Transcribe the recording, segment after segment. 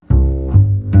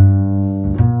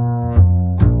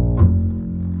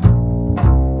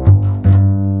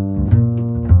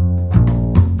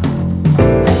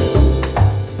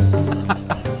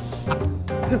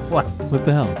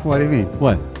What do you mean?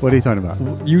 What? What are you talking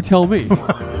about? You tell me.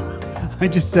 I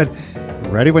just said,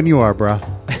 ready when you are, bruh.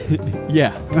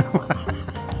 Yeah.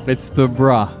 It's the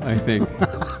bra, I think,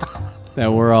 that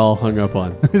we're all hung up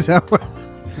on. Is that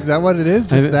what it is?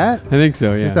 Just that? I think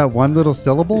so, yeah. Just that one little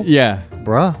syllable? Yeah.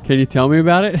 Bruh. Can you tell me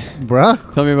about it?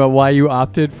 Bruh? Tell me about why you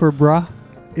opted for bra?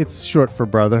 It's short for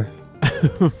brother.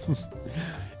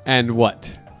 And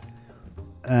what?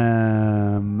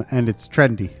 And it's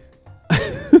trendy.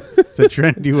 It's a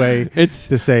trendy way It's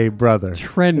to say brother.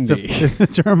 trendy. It's a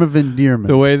term of endearment.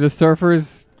 The way the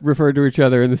surfers referred to each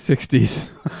other in the 60s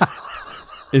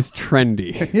is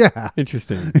trendy. Yeah.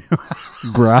 Interesting.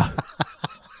 Bruh.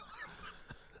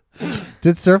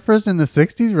 Did surfers in the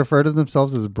 60s refer to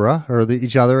themselves as bruh or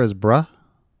each other as bruh?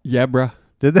 Yeah, bruh.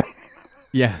 Did they?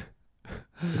 Yeah.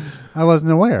 I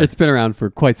wasn't aware. It's been around for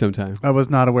quite some time. I was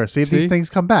not aware. See, See? these things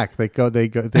come back. They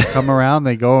come around,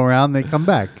 they go around, they come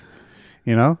back.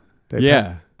 You know?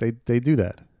 Yeah. They do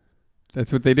that.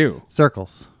 That's what they do.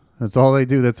 Circles. That's all they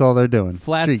do. That's all they're doing.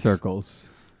 Flat Streaks. circles.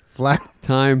 Flat.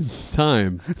 Time.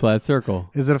 Flat circle.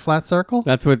 Is it a flat circle?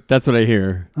 That's what I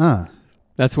hear. Ah.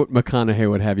 That's what McConaughey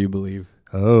would have you believe.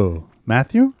 Oh.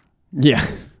 Matthew? Yeah.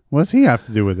 What does he have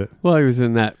to do with it? Well, he was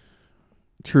in that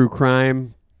true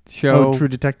crime show. Oh, True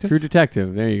Detective? True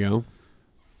Detective. There you go.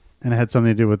 And it had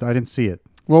something to do with, I didn't see it.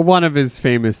 Well, one of his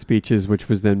famous speeches, which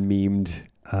was then memed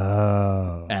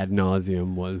Oh. ad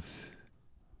nauseum, was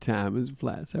 "Time is a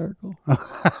flat circle."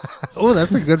 Oh,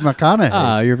 that's a good McConaughey.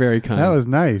 Ah, you're very kind. That was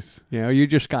nice. You know, you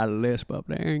just got to lisp up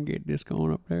there and get this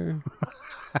going up there.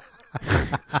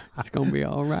 It's gonna be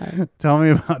all right. Tell me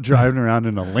about driving around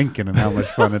in a Lincoln and how much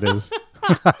fun it is.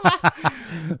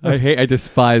 I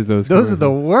despise those. Those are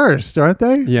the worst, aren't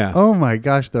they? Yeah. Oh my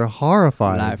gosh, they're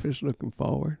horrifying. Life is looking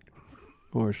forward,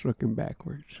 or it's looking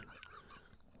backwards.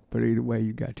 But either way,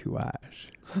 you got two eyes.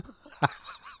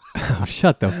 Oh,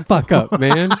 shut the fuck up,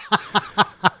 man.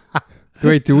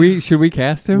 Wait, should we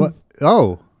cast him? What?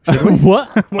 Oh. Should we?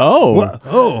 What? Oh. What?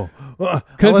 Oh.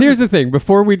 Because here's the thing.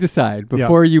 Before we decide,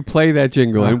 before you play that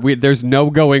jingle, and there's no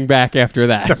going back after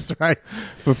that. That's right.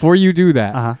 Before you do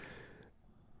that, Uh-huh.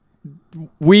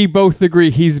 we both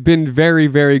agree he's been very,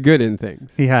 very good in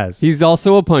things. He has. He's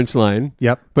also a punchline,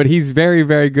 Yep. but he's very,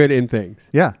 very good in things.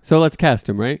 Yeah. So let's cast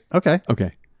him, right? Okay.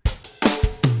 Okay.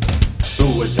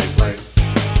 Who would they play?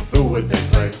 Who would they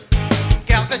play?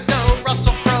 Gal Gadot,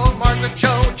 Russell Crowe, Margaret Cho,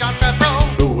 John Favreau,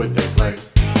 Who would they play?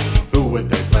 Who would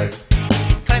they play?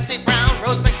 Clancy Brown,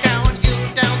 Rose McGowan,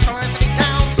 Hugh Downs, Carl Anthony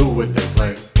Towns. Who would they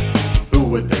play? Who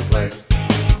would they play?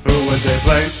 Who would they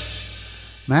play?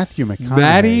 Matthew McConaughey.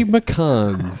 Matty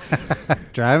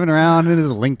McCons. Driving around in his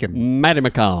Lincoln. Matty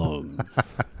McCons.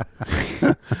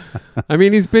 I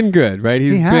mean, he's been good, right?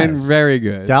 He's He been has. very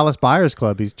good. Dallas Buyers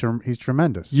Club. He's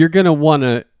tremendous.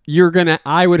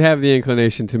 I would have the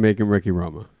inclination to make him Ricky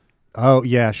Roma, Oh,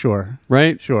 yeah, sure.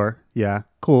 right? Sure. Yeah.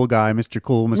 Cool guy. Mr.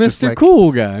 Cool. Mr. Mr. Slick.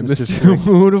 Cool guy. Mr. Mr. Slick.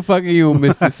 Who the fuck are you,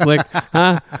 Mr. Slick?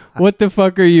 Huh? What the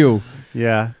fuck are you?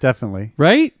 Yeah, definitely.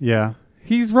 Right? Yeah.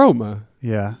 He's Roma.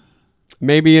 Yeah.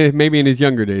 Maybe in his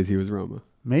younger days he was Roma.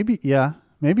 Maybe, yeah.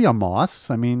 Maybe a Moss.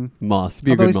 I mean, Moss.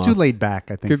 Be a although good he's Moss. too laid back,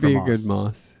 I think, Could for be Moss. a good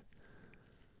Moss.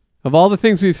 Of all the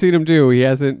things we've seen him do, he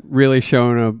hasn't really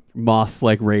shown a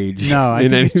Moss-like rage. No, I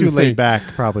in think he's too anything. laid back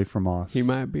probably for Moss. He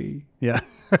might be. Yeah.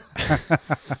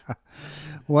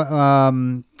 What?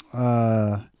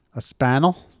 A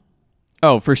Spaniel?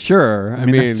 Oh, for sure. I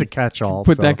mean, that's a catch-all.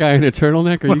 put so. that guy in a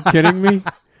turtleneck? Are you kidding me?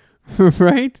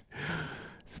 Right?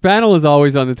 Spanel is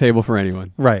always on the table for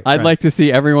anyone. Right. I'd right. like to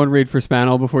see everyone read for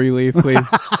Spanel before you leave, please.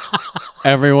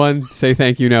 Everyone say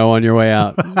thank you no on your way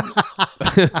out.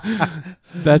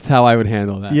 That's how I would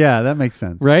handle that. Yeah, that makes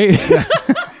sense. Right?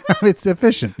 It's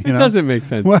efficient. You It know? doesn't make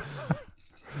sense. What?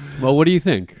 Well, what do you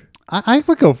think? I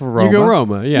would go for Roma. You go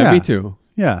Roma. Yeah, me too.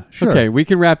 Yeah, sure. Okay, we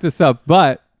can wrap this up.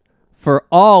 But for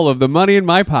all of the money in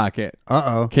my pocket,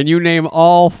 Uh-oh. can you name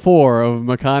all 4 of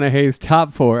McConaughey's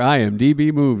top 4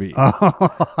 IMDb movies? All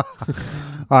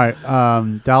right.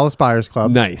 Dallas Buyers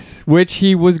Club. Nice. Which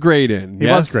he was great in. He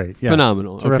yes? was great, yeah.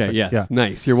 Phenomenal. Terrific, Okay, yes. yeah.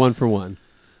 Nice. You're 1 for 1.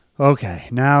 Okay,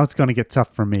 now it's going to get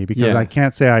tough for me because Yeah. I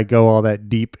can't say I go all that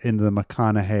deep into the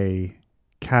McConaughey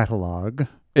catalog.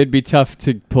 It'd be tough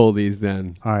to pull these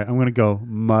then. All right, I'm going to go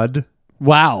Mud.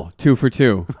 Wow. 2 for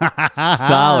 2.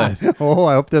 Solid. Oh,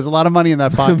 I hope there's a lot of money in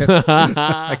that pocket.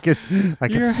 I could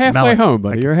You're smell halfway it. home, I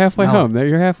buddy. could You're halfway smell home. it.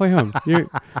 You're halfway home.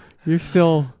 You're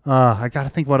still I got to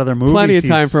think what other movies. plenty of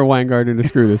time he's- for Weingarten to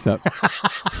screw this up.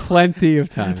 Plenty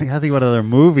of I time. got to think what other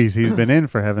movies he's been in,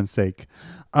 for heaven's sake.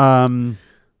 Wedding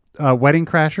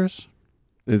Crashers.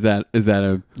 Is that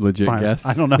a legit Fine. guess?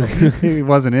 I don't know. He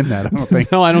wasn't in that. I don't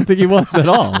think. No, I don't think he was at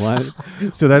all. Why,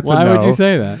 So that's why a no. would you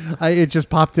say that? It just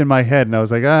popped in my head, and I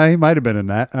was like, he might have been in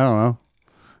that. I don't know.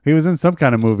 He was in some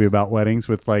kind of movie about weddings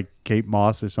with like Kate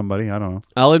Moss or somebody. I don't know.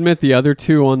 I'll admit the other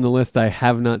two on the list I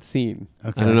have not seen.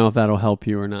 Okay. I don't know if that'll help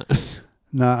you or not.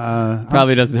 No,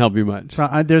 Probably doesn't help you much.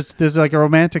 there's like a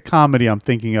romantic comedy I'm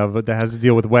thinking of that has to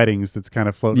deal with weddings that's kind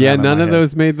of floating. Yeah, around in none my of head.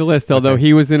 those made the list, although Okay.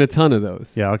 he was in a ton of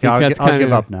those. Yeah, I okay. think that's I'll give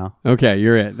kinda- up now. Okay,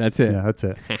 you're it. That's it. Yeah, that's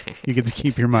it. You get to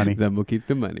keep your money. Then we'll keep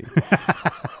the money.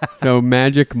 So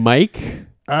Magic Mike.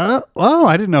 Oh,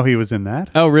 I didn't know he was in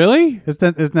that. Oh, really?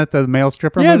 Isn't that the male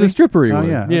stripper Yeah, movie? the strippery Oh, one.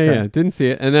 yeah, yeah, okay. yeah. Didn't see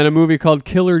it. And then a movie called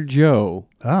Killer Joe,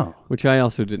 Oh, which I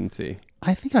also didn't see.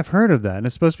 I think I've heard of that, and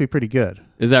it's supposed to be pretty good.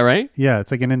 Is that right? Yeah,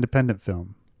 it's like an independent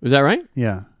film. Is that right?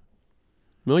 Yeah.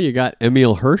 Well, you got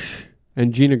Emil Hirsch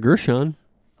and Gina Gershon.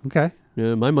 Okay.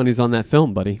 Yeah, my money's on that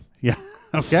film, buddy. Yeah.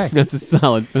 Okay. That's a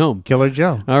solid film. Killer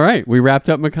Joe. All right, we wrapped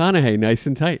up McConaughey nice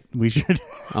and tight. We should.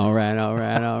 All right, all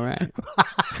right, all right.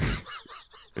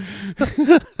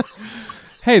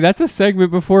 Hey, that's a segment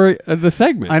before the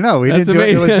segment. I know we That's didn't do it.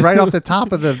 It was amazing. right off the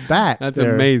top of the bat. That's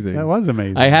there. amazing. That was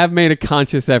amazing. I have made a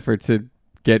conscious effort to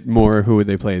get more Who Would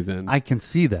They Plays in. I can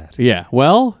see that. Yeah,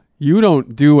 well, you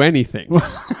don't do anything.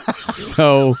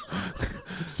 So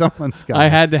Someone's got. I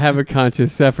it. had to have a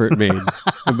conscious effort made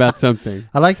about something.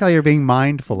 I like how you're being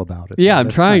mindful about it. Yeah, I'm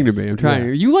That's trying nice. to be. I'm trying.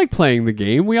 Yeah. You like playing the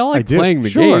game. We all like do. playing the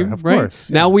Sure, game, of right? course,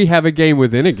 yeah. Now we have a game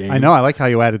within a game. I know. I like how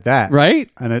you added that. Right?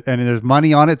 And there's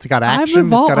money on it. It's got action. It's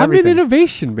got I'm in everything.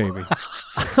 innovation, baby.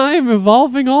 I'm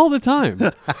evolving all the time.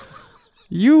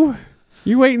 You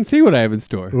wait and see what I have in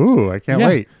store. Ooh, I can't Yeah.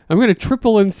 wait. I'm going to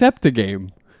triple incept a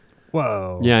game.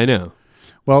 Whoa. Yeah, I know.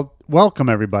 Well, welcome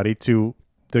everybody to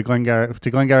the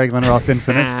Glengarry Glen Ross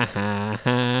Infinite.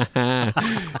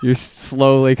 You're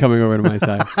slowly coming over to my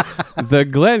side. The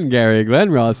Glengarry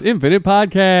Glen Ross Infinite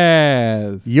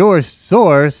Podcast. Your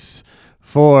source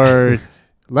for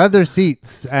leather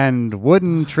seats and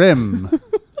wooden trim.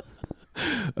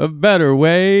 A better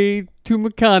way to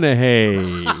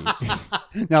McConaughey.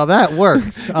 Now that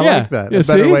works. I like that. Yeah, a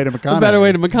better see? way to McConaughey. A better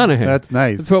way to McConaughey. That's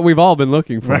nice. That's what we've all been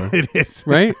looking for. Right, it is.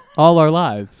 Right? All our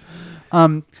lives.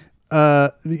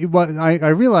 What I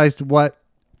realized why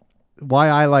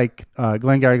I like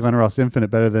Glengarry Glen Ross Infinite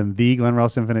better than the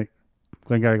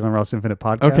Glengarry Glen Ross Infinite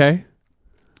podcast. Okay.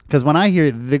 Because when I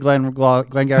hear the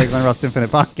Glengarry Glen Ross Infinite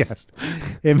podcast,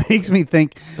 it makes me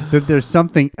think that there's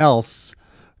something else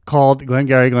called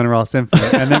Glengarry Glen Ross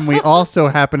Infinite, and then we also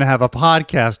happen to have a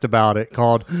podcast about it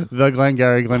called the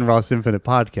Glengarry Glen Ross Infinite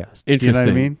podcast. Interesting. You know what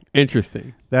I mean?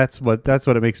 Interesting. That's what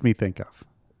it makes me think of.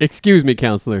 Excuse me,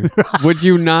 counselor. Would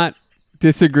you not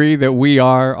disagree that we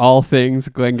are all things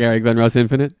Glengarry Glen Ross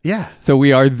Infinite? Yeah, So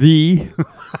we are the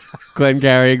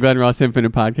Glengarry Glen Ross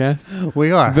Infinite podcast.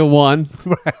 we are. The one,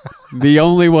 the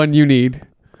only one you need.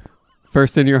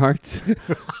 First in your hearts.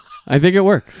 I think it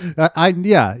works.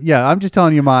 Yeah. I'm just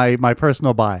telling you my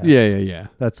personal bias. Yeah.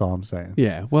 That's all I'm saying.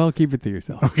 Yeah. Well, keep it to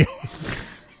yourself. Okay.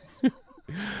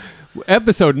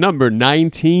 Episode number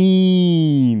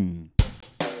 19.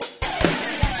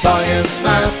 Science,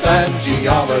 math, and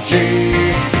geology.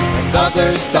 And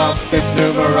other stuff, it's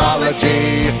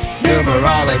numerology.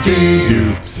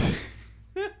 Numerology. Oops.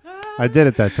 I did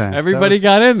it that time. Everybody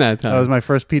got in that time. That was my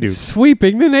first P-Dupe.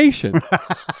 Sweeping the nation.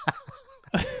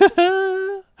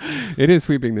 It is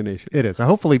sweeping the nation. It is.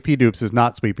 Hopefully P-Dupes is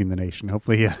not sweeping the nation.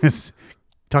 Hopefully he is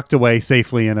tucked away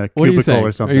safely in a What are you cubicle saying?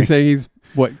 or something. Are you saying he's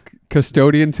what,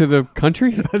 custodian to the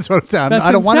country? That's what I'm saying. That's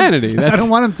I don't insanity. want him, I don't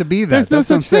want him to be that. There's no That's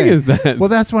what I'm such thing saying. as that. Well,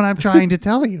 that's what I'm trying to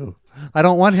tell you. I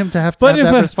don't want him to have to But have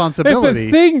if that a responsibility.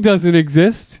 thing doesn't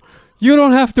exist, you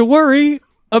don't have to worry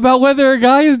about whether a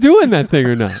guy is doing that thing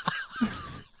or not.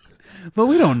 But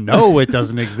we don't know it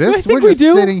doesn't exist. think We're we just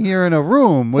do. sitting here in a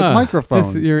room with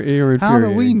microphones. You're infuriating. How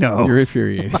do we know? You're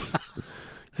infuriating.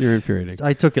 You're infuriating.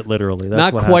 I took it literally. That's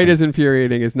Not what quite happened. as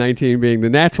infuriating as 19 being the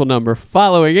natural number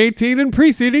following 18 and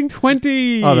preceding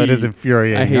 20. Oh, that is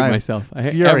infuriating. I hate I'm myself. I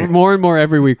hate furious. more and more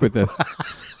every week with this.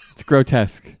 It's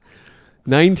grotesque.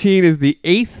 19 is the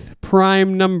 8th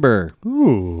prime number.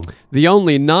 Ooh. The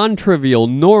only non-trivial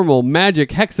normal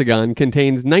magic hexagon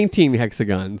contains 19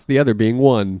 hexagons, the other being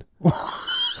 1.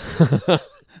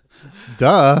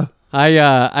 Duh.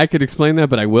 I could explain that,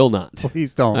 but I will not.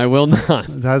 Please don't. I will not.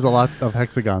 It has a lot of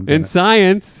hexagons in In it.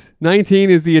 science, 19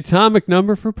 is the atomic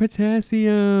number for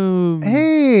potassium.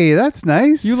 Hey, that's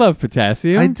nice. You love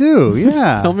potassium. I do,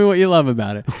 yeah. Tell me what you love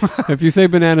about it. If you say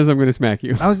bananas, I'm going to smack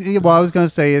you. I was going to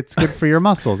say it's good for your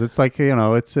muscles. It's like,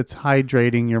 it's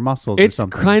hydrating your muscles or It's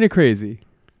something. kind of crazy.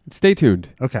 Stay tuned.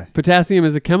 Okay. Potassium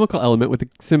is a chemical element with a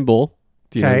symbol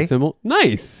Do you know the Okay. symbol?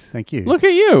 Nice. Thank you. Look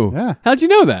at you. Yeah. How'd you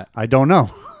know that? I don't know.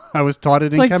 I was taught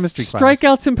it in Like chemistry class.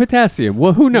 strikeouts and potassium.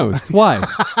 Well, who knows? Why?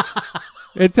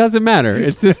 It doesn't matter.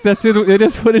 It's just that's it. It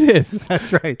is what it is.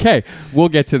 That's right. K. We'll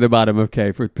get to the bottom of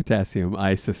K for potassium.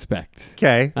 I suspect.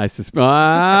 Okay. That's at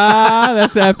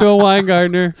Bill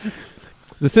Weingartner.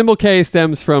 The symbol K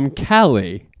stems from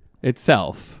Kali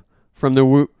itself, from the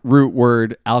root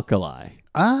word alkali,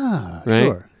 Ah,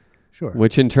 Right? Sure.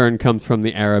 which in turn comes from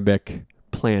the Arabic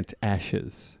plant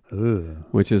ashes, Ooh.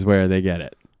 which is where they get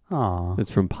it. Aw.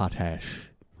 It's from potash.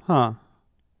 Huh.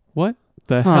 What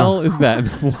the hell is that?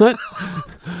 What?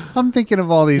 I'm thinking of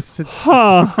all these. This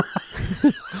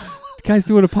guy's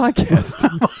doing a podcast.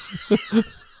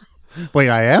 Wait,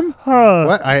 I am?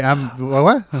 What? I am.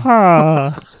 What?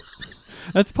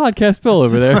 That's Podcast Bill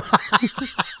over there.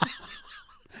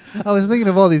 I was thinking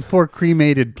of all these poor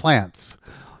cremated plants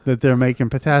that they're making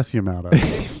potassium out of.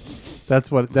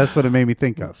 That's what it made me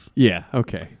think of. Yeah,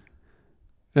 okay.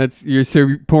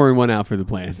 You're pouring one out for the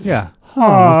plants. Yeah.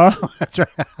 That's right.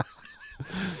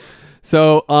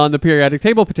 So on the periodic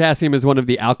table, potassium is one of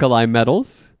the alkali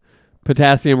metals.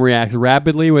 Potassium reacts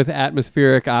rapidly with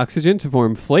atmospheric oxygen to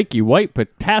form flaky white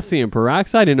potassium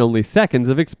peroxide in only seconds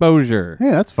of exposure.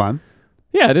 Yeah, that's fun.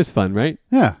 Yeah, it is fun, right?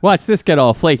 Yeah. Watch this get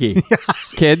all flaky,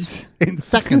 kids. In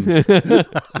seconds. It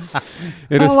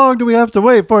is, long do we have to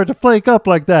wait for it to flake up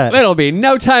like that? it'll be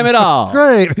no time at all.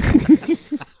 Great.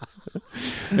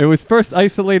 It was first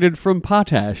isolated from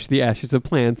potash, the ashes of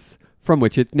plants from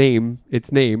which its name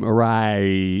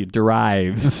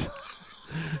derives.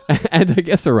 And I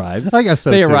guess arrives. I guess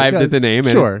so, They too. arrived Yeah, at the name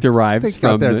and sure. it derives They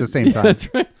got from there at the same time. That's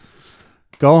right.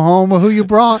 Go home with who you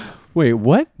brought. Wait,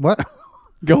 what? What?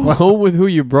 Go home with who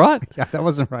you brought? Yeah, that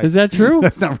wasn't right. Is that true?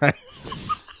 That's not right.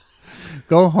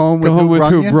 Go home with Go home who with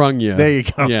brung who you? brung you. There you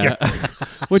go. Yeah.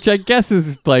 Which I guess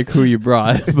is like who you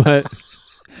brought, but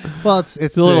Well, it's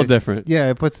it's a little different. Yeah,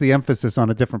 it puts the emphasis on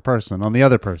a different person, on the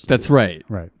other person. That's right.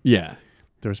 right. Yeah.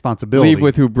 The responsibility. Leave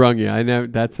with who brung you. I know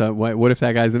that's what if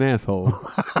that guy's an asshole?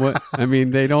 What I mean,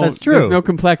 they don't. That's true. There's no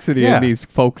complexity Yeah. in these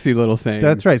folksy little sayings.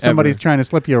 That's right. Somebody's ever. trying to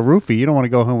slip you a roofie. You don't want to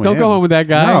go home with Don't him. go home with that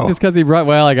guy No. just because he brought.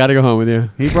 Well, I got to go home with you.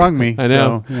 He brung me. I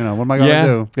know. So, what am I going to Yeah,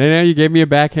 do? I know you gave me a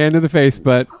backhand to the face,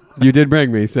 but you did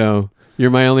bring me, so you're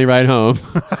my only ride home.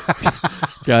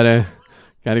 gotta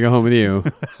go home with you,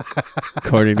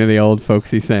 according to the old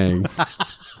folksy saying.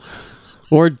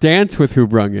 Or dance with who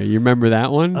brung you. You remember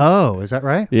that one? Oh, is that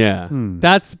right? Yeah.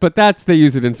 That's they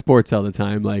use it in sports all the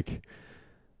time. Like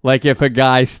if a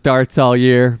guy starts all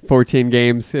year, 14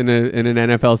 games in an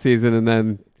NFL season, and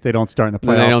then They don't start in the playoffs.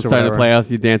 when they don't or start in the whatever.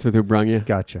 playoffs, you dance with who brung you.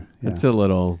 Gotcha. Yeah. That's a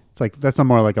little. It's like that's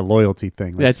more like a loyalty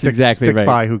thing. Like That's exactly stick right.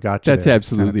 by who got you. That's there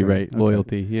absolutely kind of thing. right. Okay.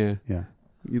 Loyalty. Yeah. Yeah.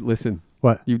 You, listen,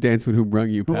 What? you dance with who brung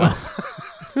you, pal.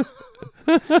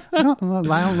 I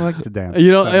don't like to dance.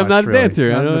 You don't- that I'm not much, a dancer.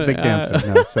 Really. I I'm don't- a big dancer.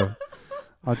 No, so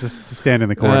I'll just stand in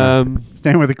the corner.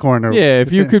 Stand with the corner. Yeah,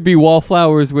 if you could be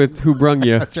wallflowers with who brung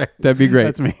you, That's right. that'd be great.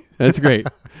 That's me. That's great.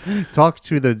 Talk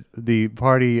to the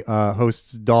party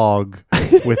host's dog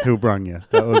with who brung you.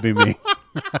 That would be me.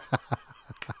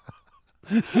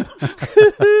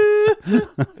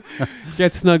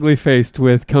 Get snugly faced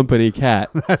with company cat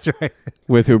That's right.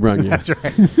 with who brung you. That's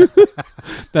right.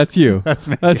 That's you. That's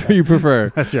me. That's who you prefer.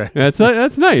 That's right.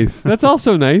 That's nice. That's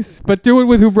also nice. But do it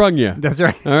with who brung you. That's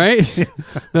right. All right.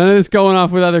 None of this going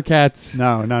off with other cats.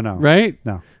 No. Right?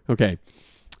 No. Okay.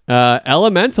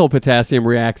 Elemental potassium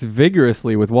reacts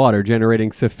vigorously with water,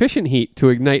 generating sufficient heat to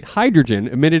ignite hydrogen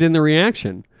emitted in the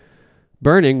reaction,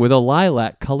 burning with a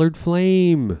lilac-colored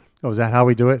flame. Oh, is that how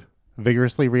we do it?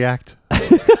 Vigorously react?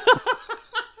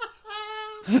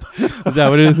 Is that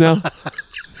what it is now?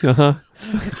 Uh-huh.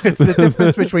 It's the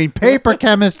difference between paper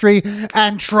chemistry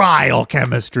and trial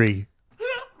chemistry.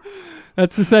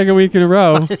 That's the second week in a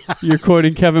row you're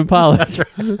quoting Kevin Pollak. That's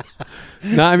right.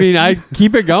 No, I mean, I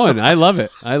keep it going. I love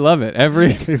it.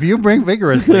 If you bring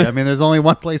vigorously, I mean, there's only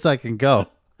one place I can go.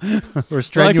 Or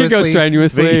strenuously. Well, I could go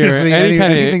strenuously or vigorously,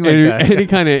 anything like that. any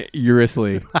kind of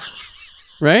uriously.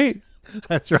 Right?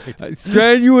 That's right.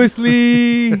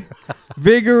 Strenuously,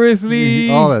 vigorously.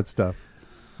 All that stuff.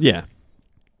 Yeah.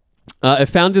 If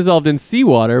found dissolved in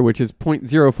seawater, which is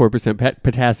 0.04%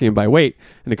 potassium by weight,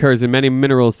 and occurs in many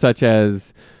minerals such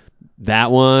as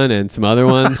that one and some other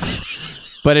ones.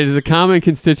 But it is a common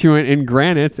constituent in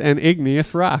granites and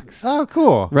igneous rocks. Oh,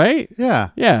 cool. Right? Yeah.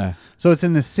 Yeah. So it's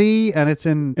in the sea and it's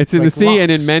in It's in like, the sea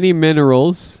and in rocks. many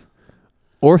minerals.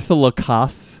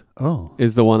 Ortholocos Oh,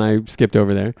 is the one I skipped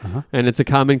over there. Uh-huh. And it's a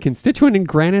common constituent in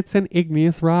granites and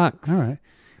igneous rocks. all right.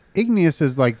 Igneous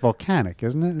is like volcanic,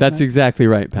 isn't it? That's exactly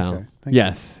right, pal. Okay, thank you.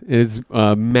 Yes. It is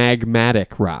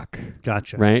magmatic rock.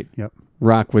 Gotcha. Right? Yep.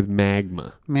 rock with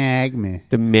magma. Magma.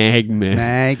 The magma.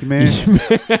 Magma.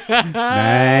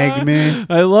 Magma.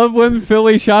 I love when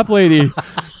Philly shop lady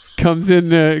comes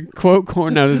in quote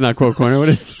corner. No, this is not quote corner. What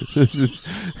is this? Is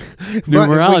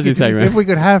numerology segment. If we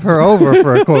could have her over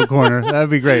for a quote corner, that'd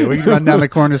be great. We could run down the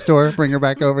corner store, bring her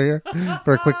back over here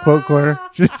for a quick quote corner.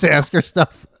 Just ask her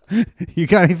stuff. You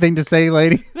got anything to say,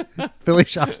 lady? Philly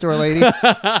shop store lady?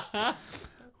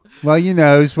 Well,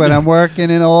 when I'm working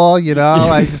and all,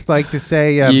 I just like to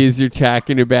say... You're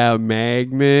talking about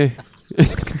magma.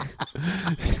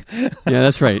 Yeah,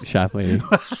 that's right, shop lady.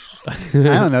 I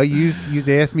don't know. You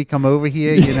asked me come over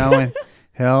here, and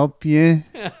help you.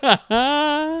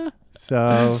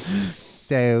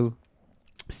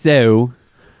 So,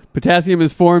 potassium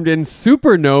is formed in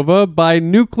supernova by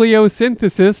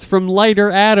nucleosynthesis from lighter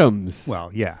atoms.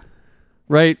 well, yeah.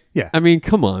 Right? Yeah. I mean,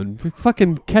 come on.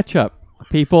 Fucking catch up,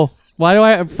 people. Why do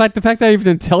in fact, the fact that I even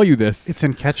didn't tell you this. It's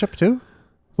in ketchup, too?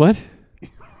 What?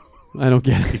 I don't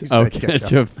get it. You Oh, said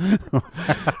ketchup. ketchup.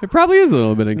 It probably is a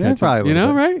little bit in Yeah, ketchup. probably a little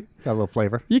bit. Right? Got a little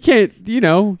flavor. You can't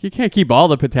keep all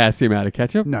the potassium out of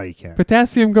ketchup. No, you can't.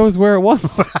 Potassium goes where it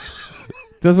wants.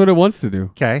 Does what it wants to do.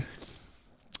 Okay.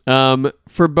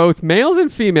 For both males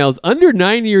and females under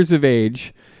 9 years of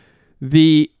age,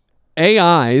 the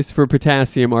AIs for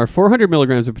potassium are 400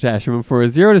 milligrams of potassium for a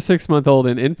 0 to 6 month old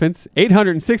in infants,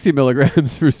 860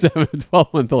 milligrams for 7 to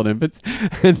 12 month old infants,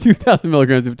 and 2,000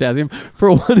 milligrams of potassium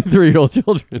for 1 to 3 year old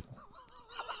children.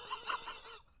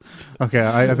 Okay,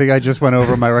 I think I just went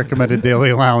over my recommended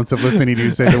daily allowance of listening to you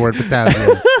say the word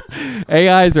potassium.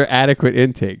 AIs are adequate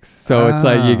intakes. So it's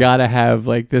like you got to have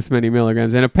like this many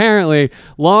milligrams. And apparently,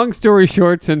 long story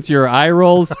short, since your eye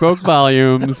rolls spoke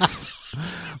volumes,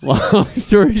 long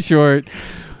story short,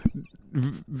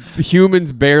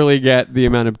 humans barely get the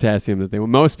amount of potassium that they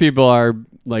want. Most people are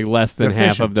like less than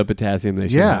half Deficient. of the potassium they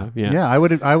should Yeah, have. yeah.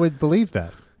 I would believe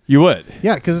that. You would.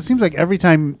 Yeah, because it seems like every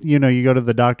time you go to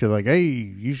the doctor, like, hey,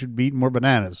 you should be eating more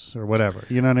bananas or whatever.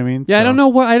 You know what I mean? Yeah, I So- don't know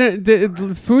what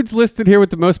the food's listed here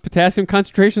with the most potassium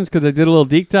concentrations because I did a little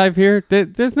deep dive here.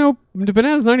 There's no the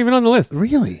banana's not even on the list.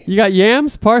 Really? You got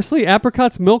yams, parsley,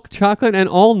 apricots, milk, chocolate, and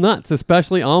all nuts,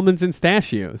 especially almonds and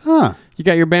pistachios. Huh? You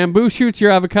got your bamboo shoots,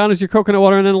 your avocados, your coconut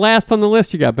water, and then last on the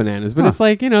list you got bananas. But Huh. it's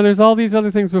like there's all these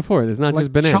other things before. There's not Like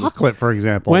just bananas. chocolate, for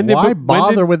example. When did- Why when did-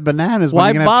 bother with bananas Why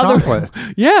when you can bother? have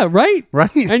chocolate? Yeah, right.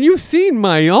 Right. And you've seen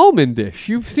my almond dish.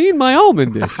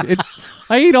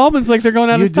 I eat almonds like they're going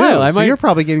out You of style. do. So you're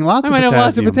probably getting lots I of might potassium. have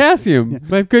lots of potassium.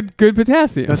 But good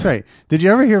potassium. That's right. Did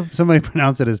you ever hear somebody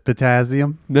pronounce it as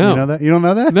potassium? No. You know that? You don't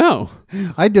know that? No.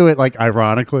 I do it like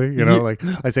ironically, Yeah. like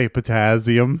I say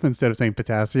potassium instead of saying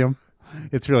potassium.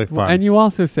 It's really fun. And you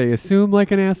also say assume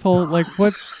like an asshole. Like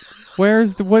what? Where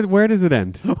does it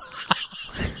end?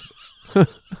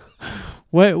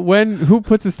 Who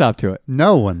puts a stop to it?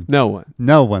 no one. No one.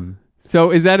 No one. So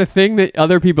is that a thing that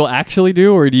other people actually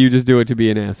do, or do you just do it to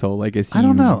be an asshole? Like I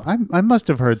don't know. I must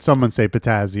have heard someone say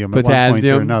potassium at one point or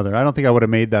Potassium. another. I don't think I would have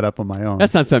made that up on my own.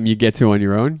 That's not something you get to on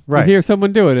your own. Right. You hear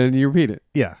someone do it and you repeat it.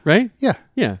 yeah. Right? Yeah.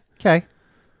 Yeah. Okay.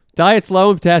 Diets low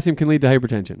in potassium can lead to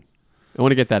hypertension. I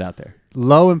want to get that out there.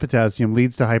 Low in potassium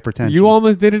leads to hypertension. You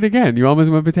almost did it again. You almost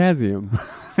went potassium.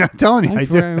 I'm telling you, I I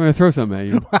swear do. I'm going to throw something at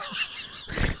you.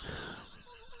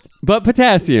 But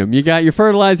potassium, you got your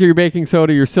fertilizer, your baking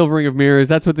soda, your silvering of mirrors.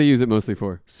 That's what they use it mostly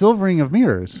for Silvering of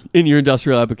mirrors. in your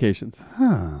industrial applications.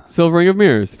 Huh. Silvering of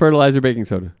mirrors, fertilizer, baking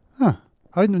soda. Huh.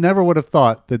 I never would have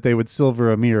thought that they would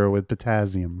silver a mirror with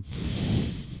potassium.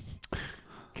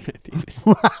 I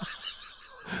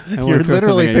wanna You're throw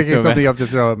literally something at you picking so something bad. up to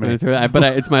throw at me. But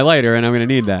it's my lighter, and I'm going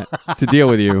to need that to deal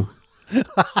with you.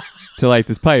 To light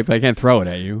this pipe, I can't throw it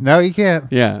at you. No, you can't.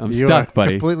 Yeah, I'm You stuck, are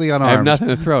buddy. completely I have unarmed. nothing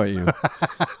to throw at you.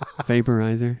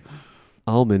 Vaporizer,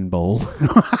 almond bowl,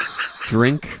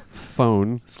 drink,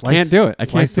 phone. Can't do it. I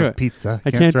can't Slice do of it. Pizza.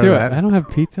 I can't throw do that. it. I don't have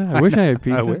pizza. I wish I had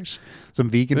pizza. I wish. Some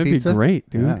vegan That'd pizza. be great,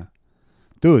 dude. Yeah.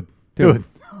 Dude. Dude.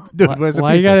 Dude, where's the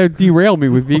Why you pizza? gotta derail me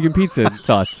with vegan pizza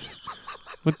thoughts?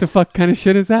 What the fuck kind of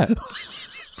shit is that?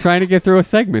 Trying to get through a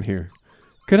segment here.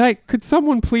 Could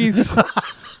someone please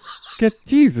get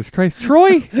Jesus Christ?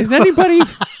 Troy, is anybody?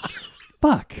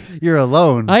 Fuck. You're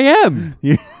alone. I am.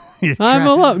 You're I'm trapped.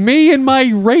 alone. Me and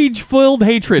my rage-filled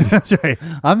hatred. That's right.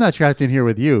 I'm not trapped in here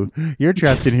with you. You're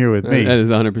trapped in here with me. That is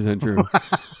 100% true.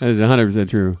 That is 100%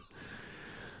 true.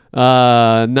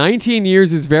 19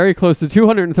 years is very close to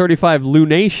 235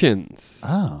 lunations.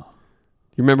 Oh.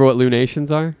 You remember what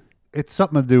lunations are? It's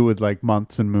something to do with like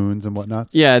months and moons and whatnot.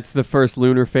 Yeah, it's the first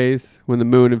lunar phase when the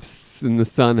moon and the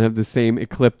sun have the same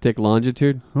ecliptic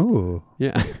longitude. Ooh.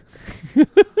 Yeah.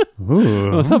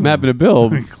 Ooh. Oh, something happened to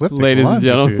Bill, Ecliptic ladies and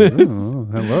longitude. gentlemen. Ooh,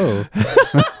 hello.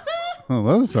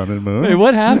 Hello, sun and moon. Hey,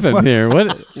 what happened here?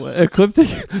 What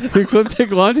ecliptic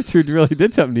longitude really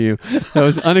did something to you? That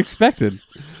was unexpected.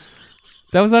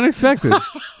 I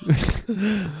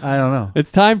don't know.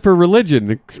 It's time for religion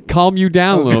to calm you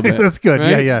down a little bit. That's good.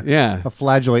 right? Yeah. I'll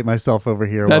flagellate myself over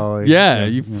here.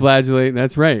 You flagellate.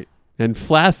 That's right. And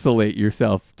flacellate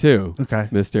yourself too. Okay.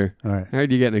 Mister. All right. I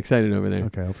heard you getting excited over there.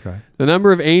 Okay, I'll try. The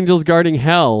number of angels guarding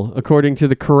hell, according to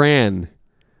the Quran,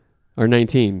 are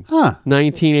 19. Huh.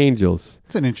 19 angels.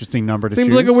 It's an interesting number to Seems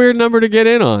choose. like a weird number to get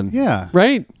in on. Yeah.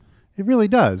 Right? It really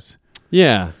does.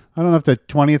 Yeah. I don't know if the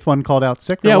 20th one called out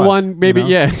sick or Yeah, what, one maybe. you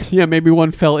know? Yeah, maybe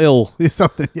one fell ill.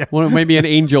 Something. Yeah. One, maybe an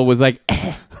angel was like,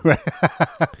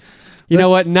 you know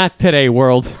what? Not today,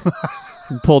 world.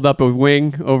 Pulled up a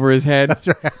wing over his head. That's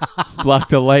right.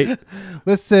 Blocked the light.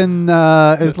 Listen,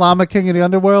 Islamic King of the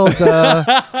Underworld.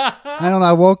 I don't know.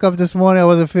 I woke up this morning. I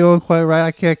wasn't feeling quite right.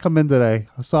 I can't come in today.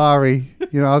 I'm sorry.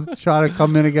 I'll try to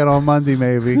come in again on Monday,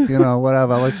 maybe.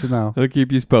 Whatever. I'll let you know. I'll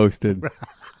keep you posted.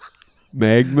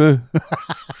 Magma.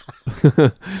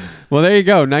 Well, there you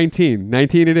go. 19.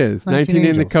 19 it is. 19 in the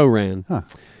angels. Quran. Huh.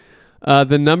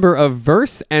 The number of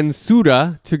verse and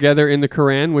surah together in the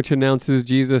Quran, which announces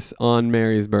Jesus on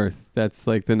Mary's birth. That's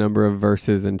like the number of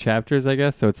verses and chapters, I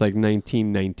guess. So it's like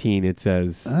 1919, it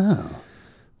says. Oh.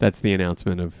 That's the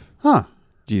announcement of Huh.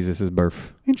 Jesus'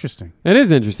 birth. Interesting. It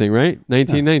is interesting, right?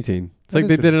 1919. It's like is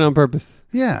they did it on purpose.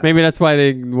 Yeah. Maybe that's why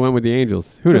they went with the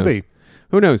angels. Who Could knows? be.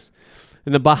 Who knows?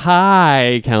 In the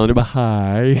Baha'i calendar,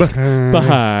 Baha'i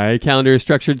calendar is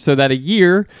structured so that a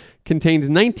year contains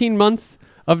 19 months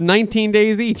of 19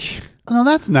 days each. Oh,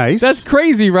 that's nice. That's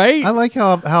crazy, right? I like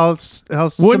how Wouldn't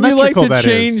you like symmetrical to that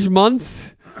change is.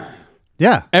 months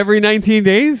Yeah. every 19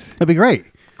 days? That'd be great.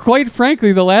 Quite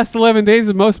frankly, the last 11 days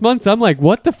of most months, I'm like,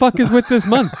 what the fuck is with this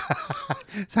month?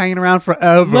 It's hanging around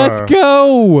forever. Let's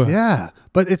go. Yeah.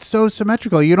 But it's so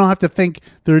symmetrical. You don't have to think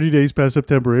 30 days past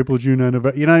September, April, June,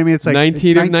 November. You know what I mean? It's like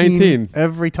 19 it's of 19.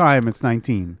 Every time it's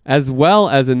 19. As well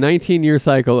as a 19-year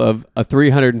cycle of a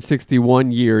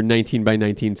 361-year 19 by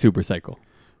 19 super cycle.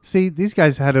 See, these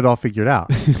guys had it all figured out.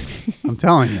 I'm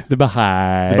telling you. The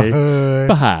Baha'i.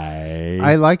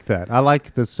 I like that. I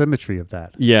like the symmetry of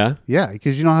that. Yeah. Yeah,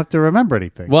 because you don't have to remember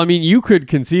anything. Well, I mean, you could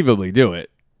conceivably do it.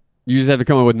 You just have to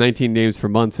come up with 19 names for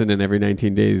months, and then every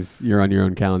 19 days, you're on your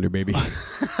own calendar, baby.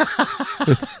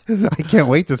 I can't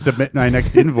wait to submit my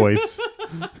next invoice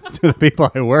to the people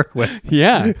I work with.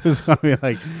 Yeah. It's going to be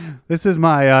like, this is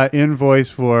my invoice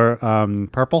for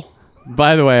purple.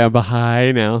 By the way, I'm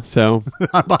Baha'i now, so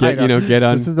get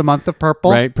on. This is the month of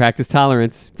purple. Right? Practice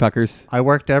tolerance, fuckers. I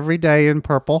worked every day in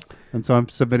purple, and so I'm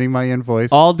submitting my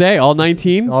invoice. All day, all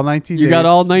 19? All 19 You days. got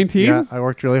all 19? Yeah, I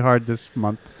worked really hard this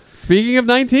month. Speaking of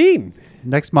 19.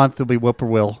 Next month will be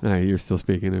Whippoorwill. All right, you're still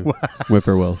speaking of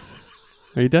whippoorwills.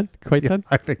 Are you done? Quite done?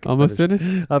 I think Almost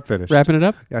finished? I'm finished. Wrapping it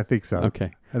up? Yeah, I think so.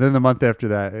 Okay. And then the month after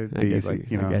that, it'd I be guess,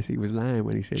 like, I guess he was lying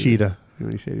when he said Cheetah.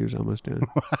 When he said he was almost done.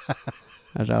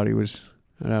 I thought he was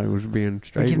being I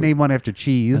straight. can with- name one after I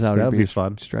cheese. thought he That'd was be being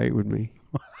fun. straight with me.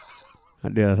 I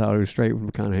did. I thought he was straight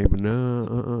with McConaughey, but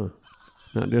no,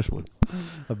 not this one.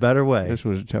 A better way. This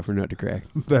one's a tougher nut to crack.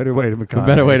 Better way to McConaughey. A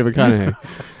better way to McConaughey.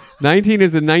 19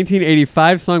 is a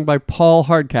 1985 song by Paul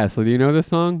Hardcastle. Do you know this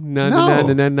song? No.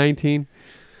 19.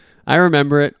 I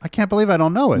remember it. I can't believe I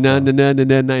don't know it. No, though.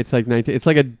 no. It's like 19.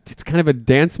 It's kind of a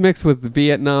dance mix with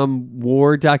Vietnam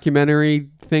War documentary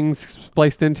things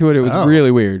spliced into it. It was Oh.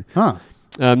 really weird. Huh.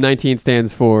 19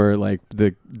 stands for like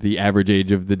the average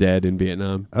age of the dead in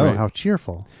Vietnam. Oh, right? how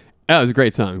cheerful. That was a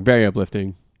great song. Very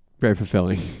uplifting. Very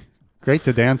fulfilling. Great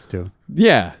to dance to.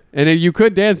 Yeah. And you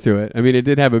could dance to it. I mean, it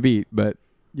did have a beat, but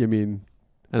I mean,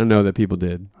 I don't know that people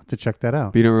did. I'll have to check that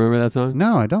out. But you don't remember that song?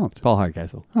 No, I don't. Paul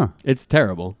Hardcastle. Huh. It's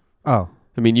terrible. Oh.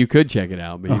 I mean, you could check it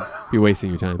out, but you'd be wasting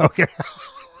your time. Okay.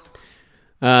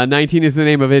 19 is the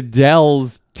name of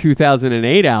Adele's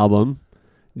 2008 album,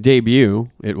 debut,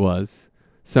 it was.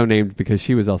 So named because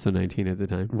she was also 19 at the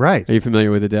time. Right. Are you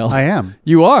familiar with Adele? I am.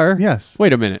 You are? Yes.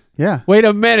 Wait a minute. Yeah. Wait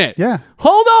a minute. Yeah.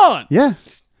 Hold on. Yeah.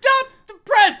 Stop the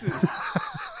presses.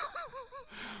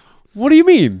 What do you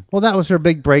mean? Well, that was her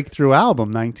big breakthrough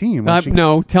album, 19. when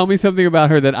No, tell me something about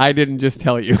her that I didn't just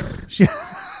tell you.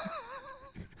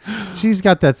 She's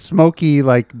got that smoky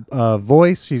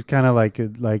voice. She's kind of like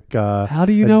How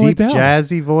do you a know deep Adele?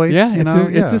 jazzy voice. Yeah, you know?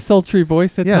 it's a sultry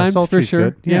voice at times for sultry's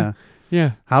sure. good. Yeah.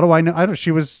 Yeah. How do I know? I don't.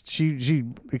 She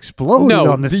exploded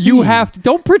No, on the scene. you have to.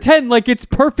 Don't pretend like it's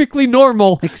perfectly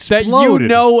normal that you Exploded.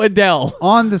 know Adele.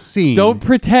 on the scene. Don't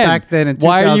pretend. Back then in 2008.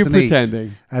 Why are you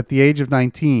pretending? At the age of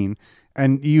 19,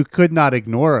 And you could not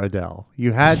ignore Adele.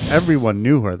 Everyone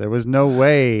knew her. There was no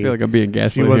way I feel like I'm being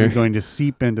gaslit she wasn't here. going to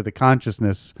seep into the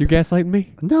consciousness. You gaslighting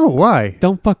me? No, why?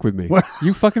 Don't fuck with me. What?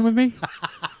 You fucking with me?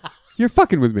 You're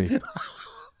fucking with me.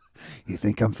 You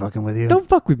think I'm fucking with you? Don't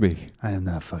fuck with me. I am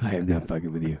not fucking I am with you. not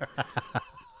fucking with you.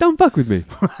 Don't fuck with me.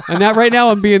 And that right now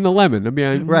I'm being the lemon. I'm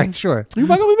being Right, sure. You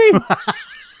fucking with me?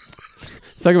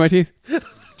 Sucking my teeth.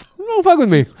 Don't fuck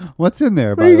with me. What's in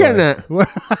there? What are you getting at? What?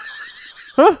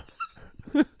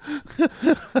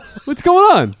 What's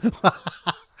going on?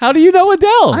 How do you know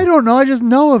Adele? I don't know. I just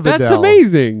know of That's Adele.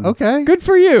 amazing. Okay. Good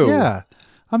for you. Yeah.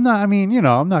 I'm not,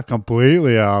 I'm not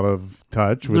completely out of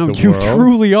touch with No, the you world.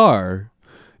 truly are.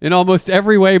 In almost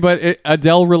every way but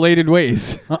Adele-related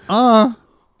ways.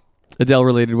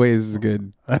 Adele-related ways is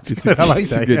good. That's good. I like It's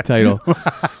that. a good yeah.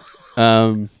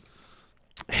 title.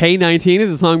 Hey 19 is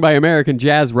a song by American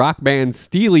jazz rock band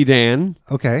Steely Dan.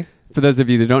 Okay. For those of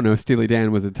you that don't know, Steely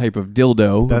Dan was a type of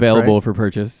dildo That's available right. for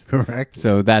purchase. Correct.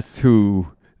 So that's who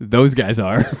those guys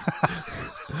are.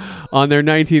 On their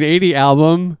 1980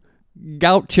 album,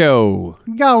 Gaucho.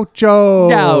 Gaucho.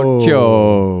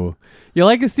 Gaucho. You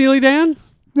like a Steely Dan?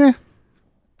 Yeah.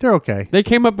 They're okay. They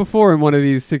came up before in one of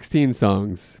these 16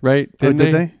 songs, right? Oh,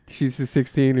 did they? She's the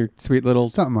 16 or Sweet Little.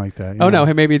 Something like that. Oh, yeah. no.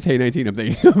 Hey, maybe it's Hey 19 I'm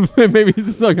thinking of. Maybe it's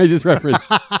the song I just referenced.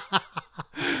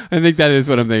 I think that is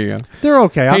what I'm thinking of. They're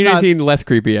okay. Hey 19, less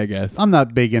creepy, I guess. I'm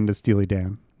not big into Steely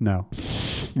Dan. No.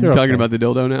 You're talking okay. about the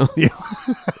dildo now? Yeah.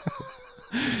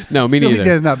 No, me Steely neither.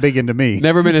 Dan's not big into me.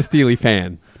 Never been a Steely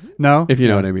fan, No? if you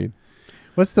know Yeah. what I mean.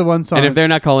 What's the one song? And if they're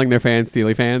that's- not calling their fans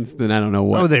Steely fans, then I don't know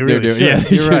what Oh, they they're really doing. should. Yeah, they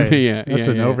You're should right. be. Yeah, That's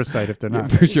yeah, an yeah. oversight if they're Yeah,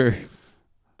 not. for sure.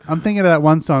 I'm thinking of that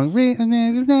one song. Reap it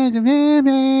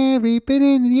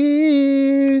in the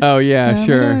years. Oh, yeah,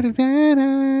 sure.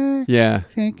 Yeah. Yeah.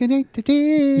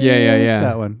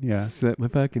 That one. Yeah. Slip my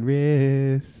fucking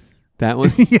wrist. That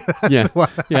one? Yeah, that's Yeah. what-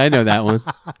 Yeah, I know that one.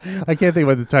 I can't think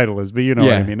what the title is, but you know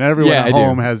what Yeah. I mean. Everyone Yeah, at I do.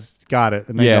 home has got it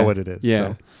and they Yeah. know what it is. Yeah.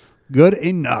 So. Good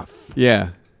enough. Yeah.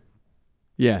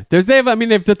 Yeah. They have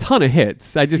a ton of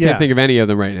hits. I just Yeah. can't think of any of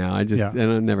them right now. I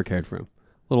never cared for them.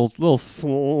 Little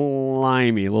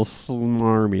slimy, little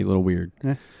smarmy, little weird.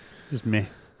 Just me.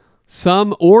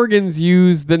 Some organs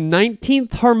use the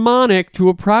 19th harmonic to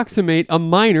approximate a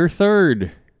minor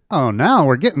third. Oh, now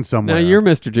we're getting somewhere. Now you're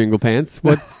Mr. Jingle Pants.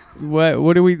 What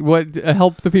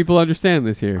help the people understand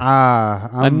this here?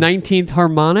 A 19th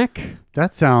harmonic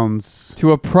that sounds.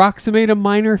 to approximate a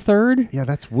minor third? Yeah,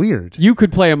 that's weird. You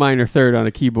could play a minor third on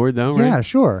a keyboard though, right? Yeah,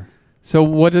 sure. So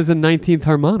what is a 19th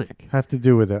harmonic? Have to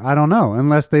do with it. I don't know.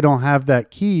 Unless they don't have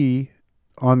that key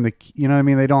on the. You know what I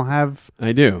mean? They don't have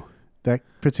I do. that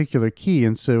particular key,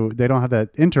 and so they don't have that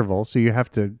interval. So you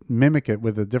have to mimic it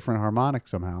with a different harmonic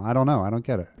somehow. I don't know. I don't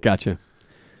get it. Gotcha.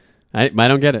 I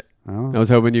don't get it. Oh, I was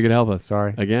hoping you could help us.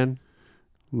 Sorry. Again,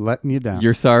 letting you down.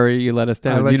 you're sorry you let us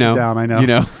down. I let you down, I know. You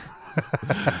know.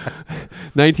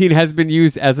 19 has been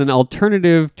used as an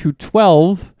alternative to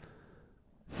 12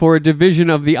 for a division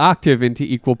of the octave into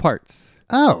equal parts.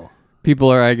 Oh. People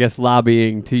are, I guess,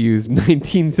 lobbying to use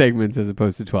 19 segments as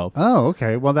opposed to 12. Oh,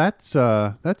 okay. Well, that's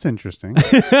interesting.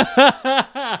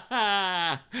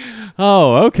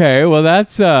 Oh, okay. Well,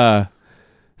 that's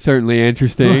certainly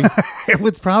interesting. It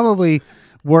would probably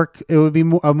work. It would be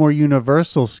a more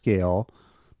universal scale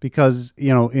because,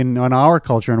 on our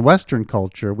culture, in Western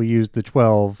culture, we use the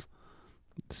 12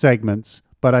 segments.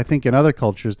 But I think in other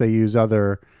cultures, they use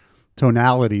other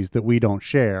tonalities that we don't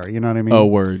share. You know what I mean? Oh,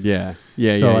 word. Yeah.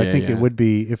 Yeah. So yeah, I yeah, think yeah. it would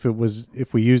be,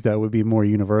 if we used that, it would be more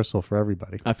universal for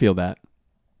everybody. I feel that.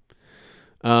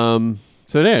 So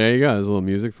there you go. There's a little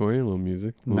music for you. A little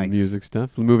music. Nice. Music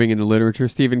stuff. Moving into literature.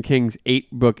 Stephen King's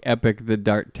 8-book epic, The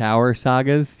Dark Tower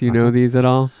sagas. Do you know these at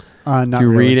all? Not Did you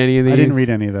really. read any of I didn't these? read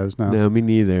any of those, no. No, me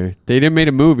neither. They did made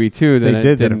a movie, too. They did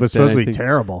that. It didn't- was that I supposedly think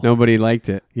terrible. Nobody liked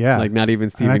it. Yeah. Like, not even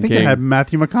And Stephen I think King. it had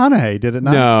Matthew McConaughey, did it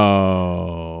not?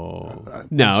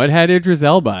 No, it had Idris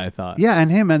Elba, I thought. Yeah,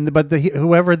 and him, but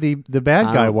whoever the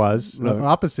bad guy Oh, was look.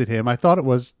 opposite him, I thought it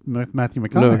was Matthew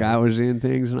McConaughey. Look, I was in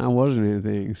things and I wasn't in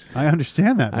things. I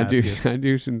understand that. I do Matthew. I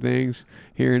do some things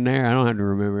here and there. I don't have to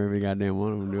remember every goddamn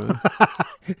one of them doing.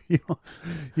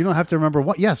 You don't have to remember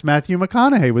what. Yes, Matthew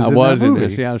McConaughey was I in was that in movie.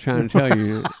 this. See, I was trying to tell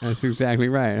you. That's exactly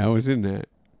right. I was in that.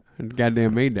 I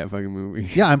goddamn made that fucking movie.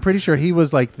 Yeah, I'm pretty sure he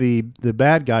was like the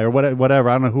bad guy or whatever.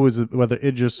 I don't know who was whether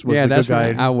Idris was yeah, the that's good guy.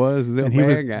 right. I was the and bad he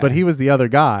was, guy. but he was the other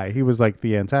guy. He was like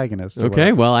the antagonist. or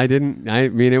Okay, whatever. well, I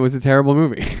mean, it was a terrible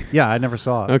movie. Yeah, I never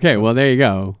saw it. Okay, well, there you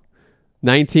go.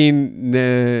 19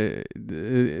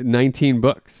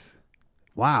 books.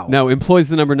 Wow. No, employs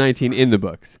the number 19 in the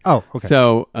books. Oh, okay.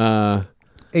 So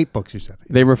 8 books, you said.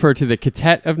 they refer to the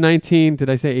Quartet of 19. Did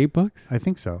I say 8 books? I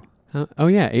think so. Oh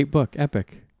yeah, 8-book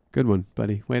epic. Good one,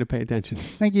 buddy. Way to pay attention.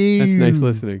 Thank you. That's nice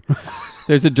listening.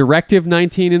 There's a directive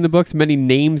 19 in the books. Many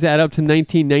names add up to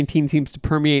 19. 19 seems to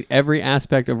permeate every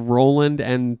aspect of Roland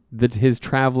and his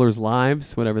travelers'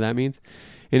 lives, whatever that means.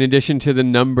 In addition to the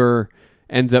number,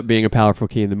 ends up being a powerful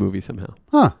key in the movie somehow.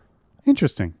 Huh.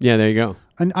 Interesting. Yeah, there you go.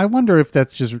 And I wonder if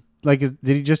that's just like, did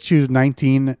he just choose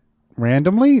 19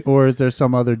 randomly, or is there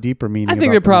some other deeper meaning? I think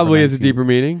about there the number probably is a 19? deeper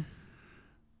meaning.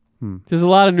 There's a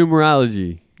lot of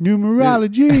numerology.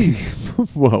 Numerology.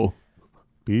 Whoa.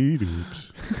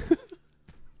 Beep-oops.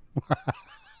 I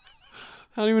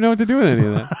don't even know what to do with any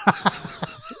of that.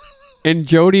 In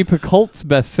Jodi Picoult's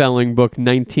best-selling book,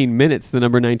 19 Minutes, the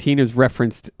number 19 is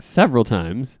referenced several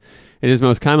times. It is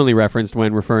most commonly referenced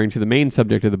when referring to the main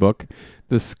subject of the book,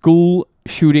 the school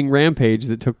shooting rampage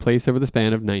that took place over the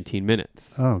span of 19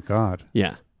 minutes. Oh, God.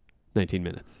 Yeah, 19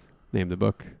 minutes. Name of the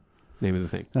book, name of the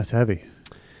thing. That's heavy.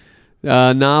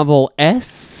 Novel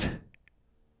S,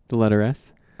 the letter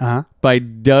S, Uh-huh. by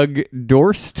Doug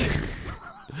Dorst.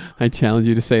 I challenge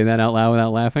you to say that out loud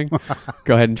without laughing.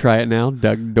 Go ahead and try it now.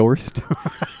 Doug Dorst.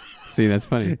 See, that's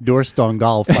funny. Dorst on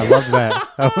golf. I love that.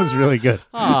 That was really good.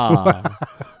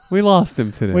 We lost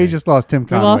him today. We just lost Tim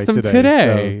Conway lost him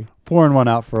today. So pouring one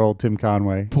out for old Tim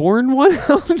Conway. Pouring one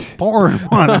out? Pouring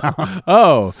one out.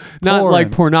 Oh, not Pouring.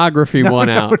 like pornography one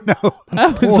out. No. I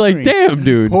was like, Pouring. damn,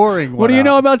 dude. Pouring What one do you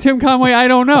know out. about Tim Conway? I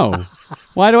don't know.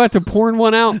 Why do I have to porn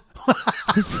one out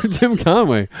for Tim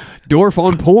Conway? Dorf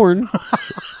on porn.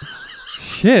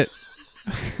 Shit.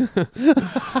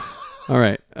 All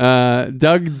right.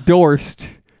 Doug Dorst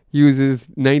uses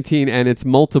 19 and its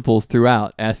multiples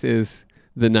throughout. S is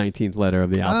the 19th letter of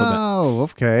the alphabet. Oh,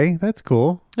 okay. That's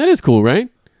cool. That is cool, right?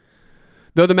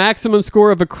 Though the maximum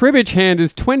score of a cribbage hand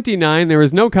is 29, there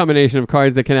is no combination of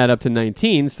cards that can add up to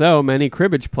 19, so many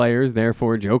cribbage players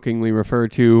therefore jokingly refer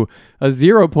to a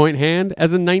 0-point hand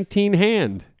as a 19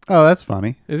 hand. Oh, that's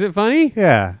funny. Is it funny?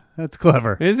 Yeah, that's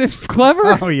clever. Is it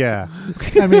clever? Oh, yeah.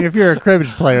 I mean, if you're a cribbage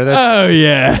player, that's Oh,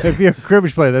 yeah. if you're a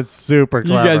cribbage player, that's super You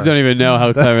clever. guys don't even know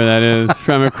how clever that is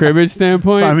from a cribbage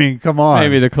standpoint. I mean, come on.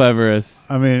 maybe the cleverest.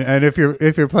 I mean, and if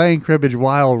you're playing cribbage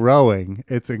while rowing,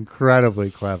 it's incredibly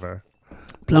clever.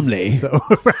 Plumley. So,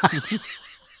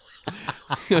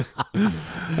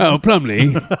 Oh,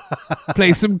 Plumley.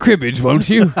 Play some cribbage, won't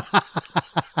you?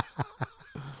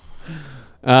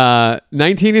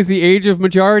 19 is the age of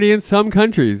majority in some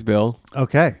countries, Bill.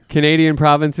 okay. Canadian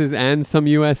provinces and some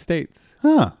U.S. states.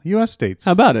 Huh. U.S. states.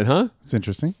 How about it, huh? It's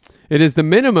interesting. It is the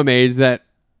minimum age that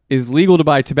is legal to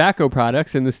buy tobacco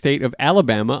products in the state of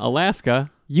Alabama, Alaska,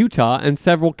 Utah, and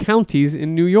several counties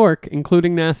in New York,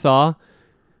 including Nassau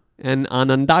and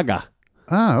Onondaga.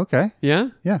 Ah, okay. Yeah?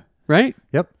 Yeah. Right?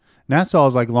 Yep. Nassau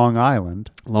is like Long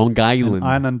Island. Long Island.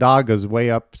 Onondaga's way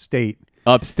upstate.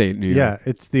 Upstate New York. Yeah,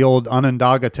 it's the old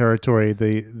Onondaga territory.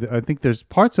 I think there's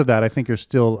parts of that I think are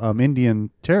still Indian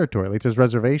territory. Like there's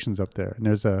reservations up there, and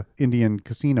there's a Indian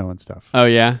casino and stuff. Oh,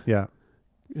 yeah? Yeah.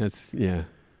 That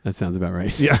sounds about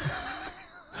right. Yeah.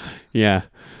 Yeah.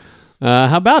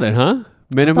 How about it, huh?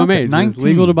 Minimum How about that? age. It's 19.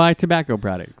 legal to buy tobacco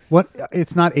products. What?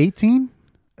 It's not 18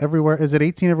 everywhere. Is it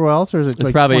 18 everywhere else, or is it? It's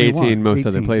like probably 21? 18 most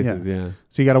other 18, places, yeah.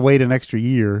 So you got to wait an extra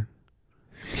year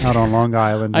out on Long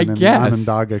Island I and in guess.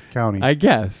 Onondaga County I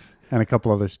guess. and a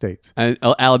couple other states.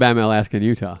 Alabama, Alaska, and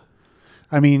Utah.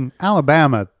 I mean,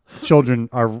 Alabama children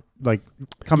are like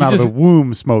come You out of the just-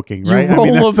 womb smoking, You right? roll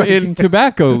that's them like- in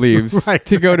tobacco leaves Right.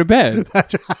 to go to bed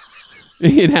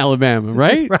in Alabama,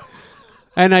 right?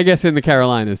 And I guess in the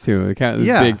Carolinas, too. The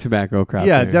Yeah. big tobacco crop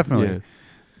Yeah, there. definitely.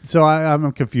 So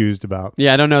I'm confused about.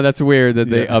 Yeah, I don't know. That's weird that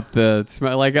they Yeah. up the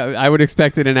smell. Like, I would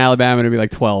expect it in Alabama to be like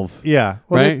 12. Yeah,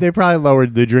 well, Right? they probably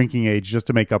lowered the drinking age just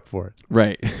to make up for it.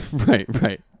 Right,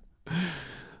 right.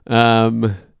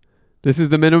 This is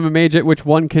the minimum age at which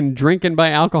one can drink and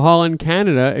buy alcohol in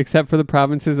Canada, except for the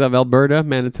provinces of Alberta,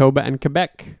 Manitoba, and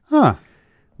Quebec, Huh?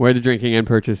 where the drinking and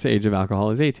purchase age of alcohol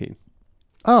is 18.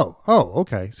 Oh,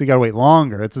 okay. So you got to wait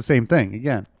longer. It's the same thing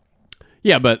again.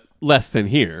 Yeah, but less than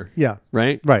here, Yeah,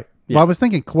 right? right. Yeah. Well, I was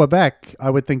thinking Quebec.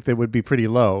 I would think they would be pretty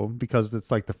low because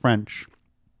it's like the French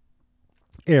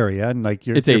area, and like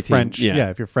It's you're 18, French.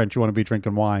 yeah. If you're French, you want to be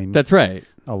drinking wine That's right.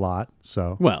 a lot.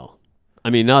 So Well,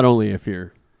 I mean, not only if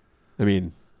you're,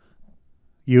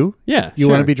 you yeah,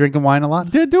 want to be drinking wine a lot?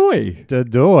 Doy.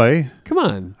 Doy. Come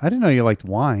on. I didn't know you liked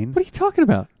wine. What are you talking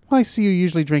about? Well, I see you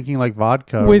usually drinking like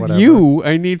vodka. or With whatever. you,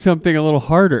 I need something a little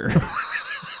harder.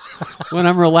 When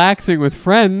I'm relaxing with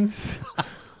friends,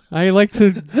 I like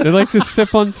to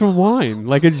sip on some wine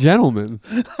like a gentleman.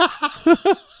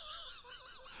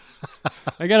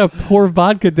 I gotta pour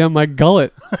vodka down my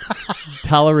gullet.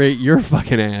 Tolerate your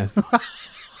fucking ass.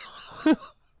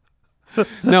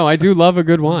 No, I do love a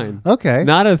good wine. Okay.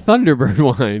 Not a Thunderbird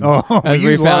wine, Oh, as you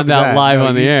we love found out that. live No,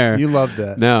 on the air. You love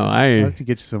that. No, I'll I have to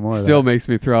get you some more. still of that. makes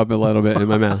me throw up a little bit in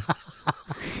my mouth.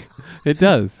 It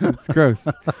does. It's gross.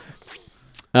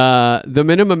 The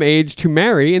minimum age to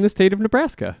marry in the state of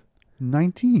Nebraska.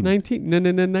 19. 19. No,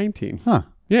 19. Huh.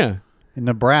 Yeah. In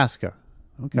Nebraska.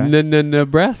 Okay.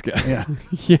 Nebraska. Yeah.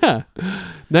 Yeah.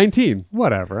 19.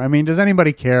 Whatever. I mean, does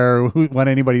anybody care what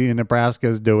anybody in Nebraska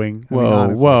is doing? I mean, Whoa,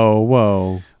 honestly.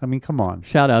 whoa. I mean, come on.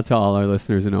 Shout out to all our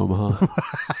listeners in Omaha.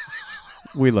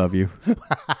 We love you.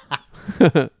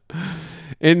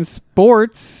 In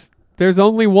sports, there's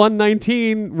only one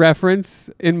 19 reference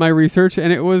in my research,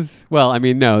 and it was, well, I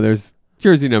mean, no, there's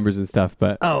jersey numbers and stuff,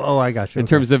 but Oh, I got you. in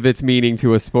terms of its meaning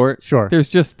to a sport, Sure. there's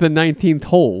just the 19th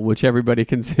hole, which everybody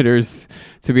considers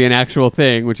to be an actual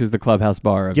thing, which is the clubhouse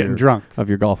bar of Getting your, drunk. of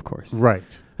your golf course. Right.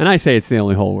 And I say it's the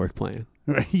only hole worth playing,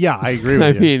 Yeah, I agree with I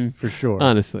you. mean, for sure.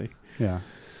 honestly. Yeah.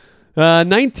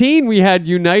 19, we had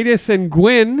Unitas and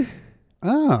Gwynn,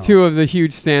 Oh. two of the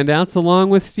huge standouts, along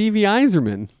with Stevie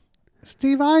Eiserman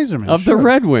Steve Eiserman. of sure. the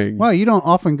Red Wings. Well, you don't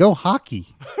often go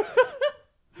hockey.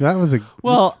 That was a.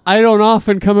 Well, I don't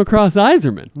often come across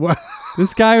Eiserman. What?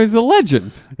 This guy is a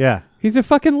legend. Yeah. He's a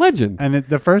fucking legend. And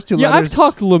the first two Yeah, letters. I've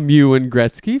talked Lemieux and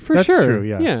Gretzky for That's sure. true,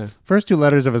 yeah. Yeah. First two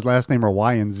letters of his last name are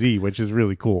Y and Z, which is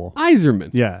really cool. Eiserman.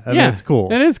 Yeah, I mean, it's cool.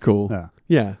 That is cool. Yeah.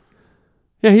 Yeah.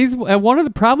 Yeah, he's one of the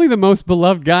probably the most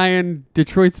beloved guy in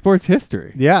Detroit sports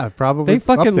history. Yeah, probably. They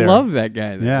fucking up there. love that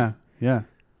guy. There. Yeah, yeah.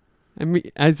 I mean,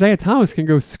 Isaiah Thomas can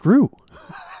go screw.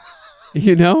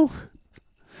 You know?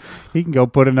 He can go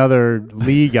put another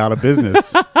league out of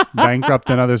business, bankrupt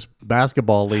another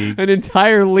basketball league. An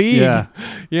entire league. Yeah.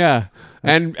 Yeah.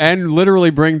 And literally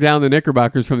bring down the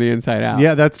Knickerbockers from the inside out.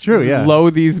 Yeah, that's true. Yeah, Low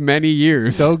these many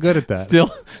years. so good at that.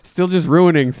 Still just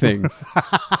ruining things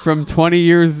from 20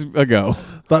 years ago.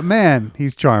 But man,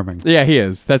 he's charming. Yeah, he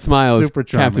is. That smile Super is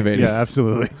charming. captivating. Yeah,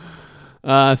 absolutely.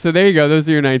 So there you go. Those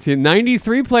are your 19.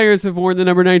 93 players have worn the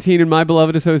number 19 in my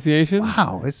beloved association.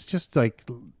 Wow, it's just like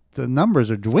the numbers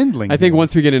are dwindling. I think here.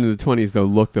 once we get into the 20s, though,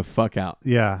 look the fuck out.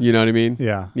 Yeah, You know what I mean?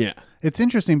 yeah. Yeah. It's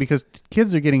interesting because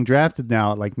kids are getting drafted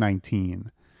now at like 19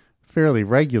 fairly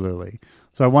regularly.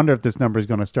 So I wonder if this number is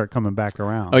going to start coming back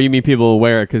around. Oh, you mean people will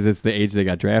wear it because it's the age they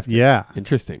got drafted? yeah.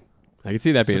 Interesting. I can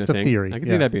see that being Just a a thing. theory. I can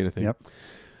Yeah. see that being a thing. Yep.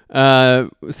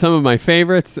 Some of my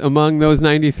favorites among those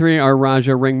 93 are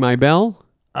Raja Ring My Bell.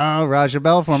 Oh, Raja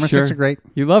Bell, former Sure. Sixer great.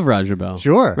 You love Raja Bell.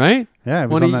 Sure. Right? Yeah, it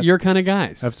was One on of that- your kind of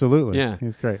guys. Absolutely. Yeah. He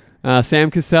was great. Sam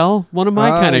Cassell, one of my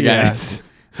Oh, kind of yeah. guys.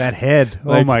 That head. Oh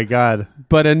Like- my God.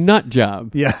 But a nut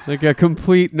job. Yeah. Like a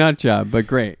complete nut job, but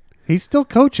great. He's still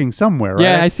coaching somewhere, right?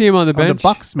 Yeah, I see him on the On bench. the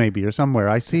Bucks maybe or somewhere.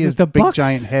 I see Is his it the big Bucks?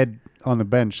 giant head on the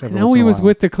bench. I every know once he in a was while.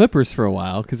 with the Clippers for a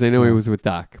while because I know he was with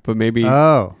Doc. But maybe,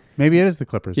 Oh, maybe it is the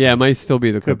Clippers. yeah, it might still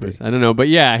be the Could Clippers. be. I don't know. But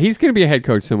yeah, he's going to be a head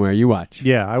coach somewhere. You watch.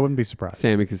 Yeah, I wouldn't be surprised.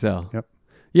 Sammy Cassell. Yep.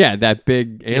 Yeah, that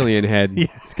big alien head. Yeah.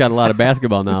 It's got a lot of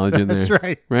basketball knowledge in there. That's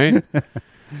right. Right?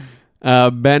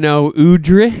 Benno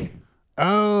Udrih.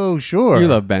 Oh, sure. You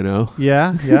love Benno.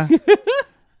 Yeah, yeah.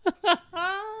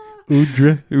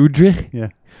 Udrih.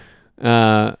 Udrih.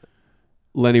 Yeah.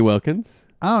 Lenny Wilkins.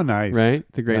 Oh, nice. Right?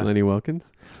 The great Yeah. Lenny Wilkins.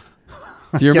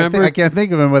 Do you remember? I can't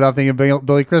think of him without thinking of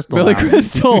Billy Crystal. Billy now.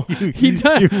 Crystal. He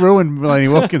does. You ruined Lenny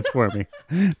Wilkins for me.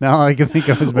 Now I can think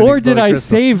of his many Or did Billy I Crystal.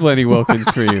 save Lenny Wilkins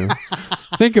for you?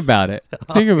 Think about it.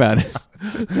 Think about it.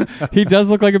 He does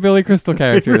look like a Billy Crystal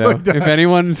character, really though. does. If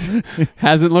anyone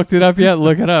hasn't looked it up yet,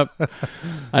 look it up.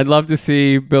 I'd love to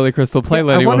see Billy Crystal play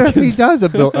Lenny I wonder Wilkins. if he does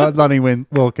a Lenny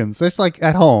Wilkins. Just like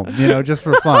at home, just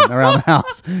for fun around the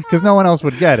house, because no one else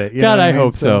would get it. You God, know what I mean?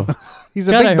 hope so. He's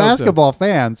a God, I big hope so. basketball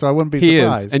fan, so I wouldn't be He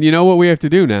surprised. is. And you know what we have to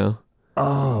do now?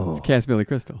 Oh, Cast Billy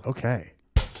Crystal. okay.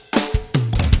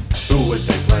 Who would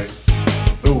they play?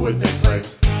 Who would they play?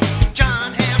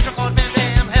 John Hamm, Jean-Claude Van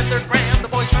Damme, Heather Graham, the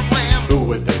boys from Wham. Who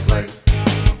would they play?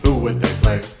 Who would they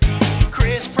play?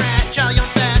 Chris Pratt, Chow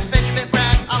Yun-Fat, Benjamin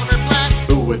Bratt, Oliver Platt.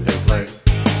 Who would they play?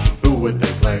 Who would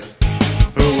they play?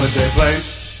 Who would they play?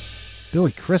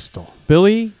 Billy Crystal,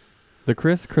 Billy the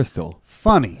Chris Crystal.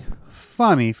 funny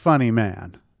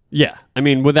man. Yeah. I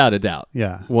mean, without a doubt.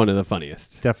 Yeah, One of the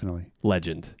funniest. definitely.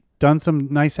 Legend. Done some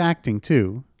nice acting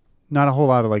too. Not a whole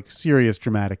lot of like serious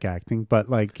dramatic acting, but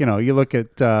like you look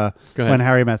at ahead. When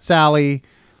Harry Met Sally,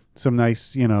 some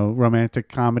nice romantic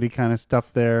comedy kind of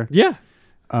stuff there. Yeah.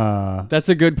 That's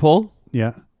a good pull,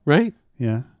 Yeah, right?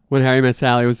 yeah. When Harry Met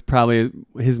Sally was probably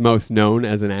his most known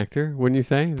as an actor, wouldn't you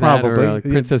say? That Probably. or like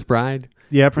Princess Bride.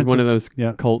 Yeah, One of those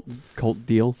yeah. cult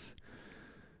deals.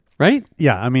 Right?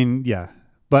 Yeah, I mean, yeah,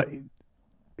 but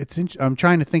I'm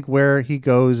trying to think where he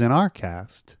goes in our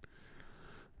cast.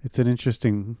 It's an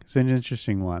interesting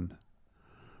one.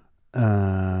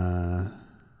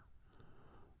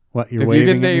 What you're If you waving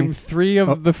can at name me? 3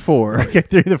 of the 4, Okay,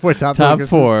 3 of the 4 top top Billy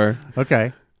 4, Crystals.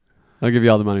 Okay. I'll give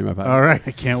you all the money in my pocket. All right.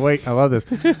 I can't wait. I love this.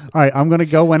 All right. I'm going to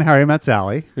go When Harry Met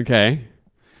Sally. Okay,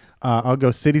 I'll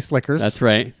go City Slickers. that's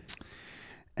right.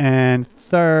 And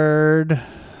third,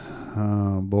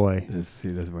 oh boy. This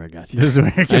is where I got you. This is where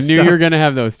it I gets knew tough. you were going to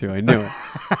have those 2. I knew it.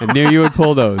 I knew you would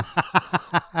pull those.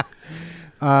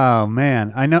 Oh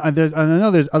man. I know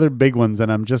there's other big ones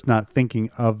and I'm just not thinking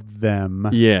of them.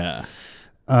 Yeah.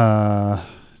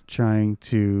 Trying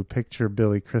to picture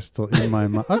Billy Crystal in my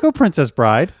mind. I'll go Princess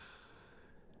Bride.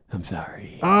 I'm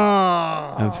sorry. Oh.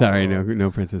 I'm sorry.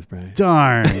 No Princess Bride.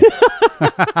 Darn.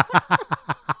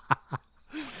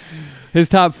 His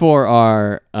top 4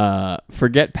 are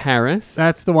Forget Paris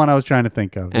That's the one I was trying to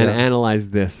think of. and yeah. Analyze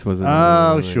This was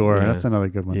another Oh, one. sure. Yeah. That's another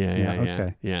good one. Yeah.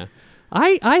 Okay. Yeah.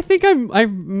 I think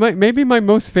maybe my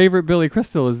most favorite Billy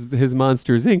Crystal is his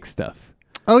Monsters Inc. stuff.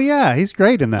 Oh yeah, he's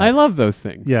great in that. I love those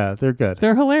things. Yeah, they're good.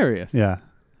 They're hilarious. Yeah.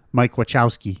 Mike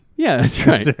Wachowski. Yeah, that's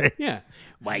right. That's right. Yeah.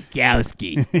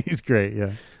 Wachowski. He's great,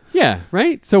 yeah. Yeah,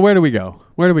 right? So where do we go?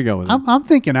 Where do we go with him? I'm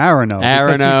thinking Arano.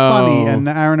 Because he's Arano. funny, and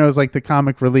Arano's like the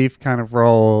comic relief kind of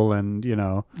role, and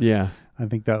Yeah. I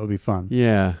think that would be fun.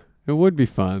 Yeah. It would be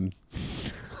fun.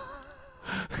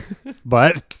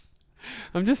 But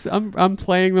I'm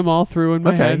playing them all through in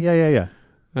my okay, head.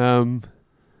 yeah.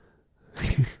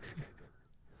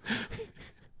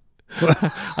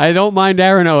 I don't mind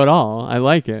Arano at all. I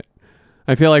like it.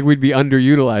 I feel like we'd be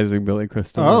underutilizing Billy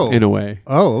Crystal in a way.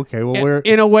 Oh, okay. Well, we're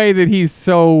In a way that he has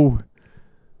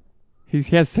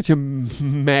such a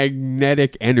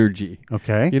magnetic energy.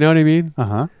 okay. You know what I mean?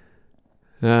 Uh-huh.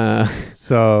 Uh,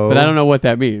 So but I don't know what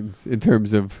that means in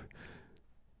terms of.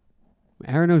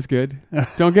 Arano's good.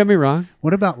 Don't get me wrong.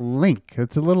 What about Link?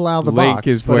 It's a little out of the Link box.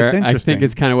 is but where it's I interesting. think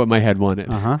it's kind of what my head wanted.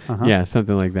 Uh-huh. Yeah,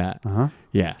 something like that. Uh-huh.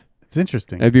 Yeah, It's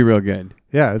interesting. that'd be real good.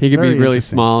 Yeah, it's He could be very really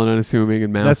interesting. small and unassuming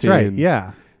and mousy. That's right. and-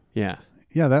 Yeah. yeah,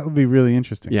 Yeah, that would be really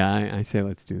interesting. yeah. I say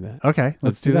let's do that. Okay,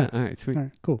 Let's do that. All right, sweet. All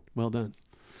right, cool. Well done.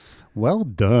 Well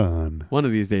done. One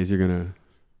of these days you're gonna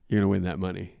win that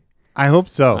money. I hope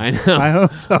so. I know. I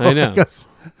hope so. I know. Because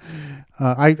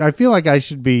I feel like I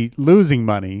should be losing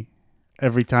money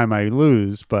every time I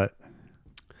lose, but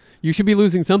You should be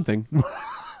losing something. well,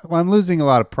 I'm losing a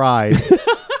lot of pride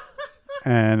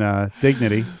and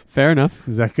dignity. Fair enough.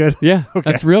 Is that good? Yeah,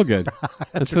 that's real good.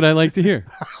 That's what I like to hear.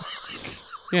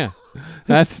 Yeah,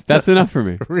 that's enough for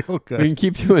me. Real We good. can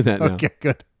keep doing that now. Okay,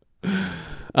 good.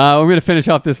 We're going to finish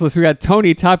off this list. We got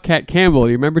Tony Topcat Campbell. Do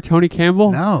you remember Tony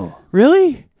Campbell? No.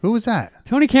 Really? Who was that?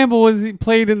 Tony Campbell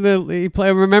I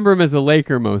remember him as a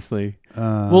Laker mostly.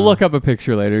 We'll look up a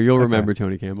picture later. You'll remember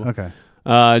Tony Campbell. Okay.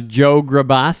 Joe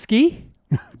Grabowski.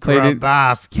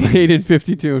 Grabowski. Played in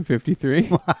 52 and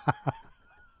 53.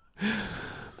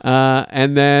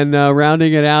 And then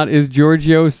rounding it out is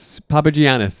Georgios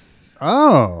Papagiannis.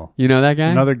 Oh. You know that guy?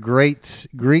 Another great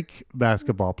Greek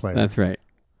basketball player. That's right.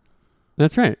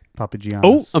 That's right. Papagiannis.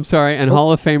 Oh, I'm sorry. And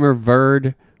Hall of Famer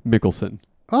Verd Mickelson.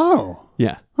 Oh.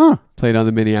 Yeah. Huh. Played on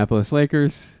the Minneapolis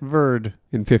Lakers Verd.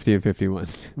 in 50 and 51.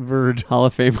 Verd. Hall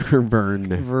of Famer Vern.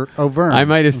 Vern. I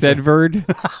might have said Verd,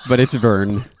 but it's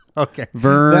Vern. Okay.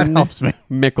 Vern That helps me.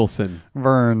 Mickelson.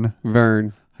 Vern.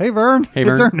 Vern. Hey, Vern. Hey, It's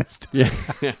Vern. Ernest. Yeah.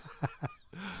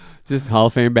 Just Hall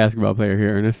of Fame basketball player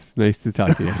here, Ernest. Nice to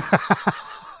talk to you.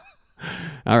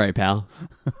 All right, pal.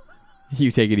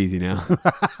 You take it easy now.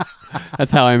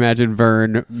 That's how I imagine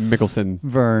Vern Mickelson.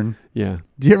 Vern. Yeah.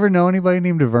 Do you ever know anybody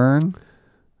named Vern?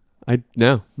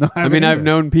 No. No, I mean, I've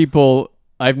known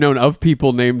of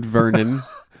people named Vernon,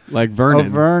 like Vernon. Oh,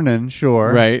 Vernon,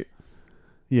 sure. Right.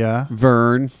 Yeah.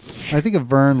 Vern. I think of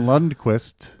Vern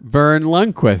Lundquist. Vern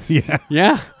Lundquist. Yeah.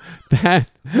 Yeah. That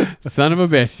son of a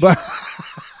bitch. But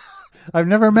I've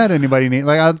never met anybody named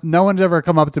no one's ever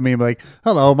come up to me and be like,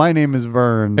 "Hello, my name is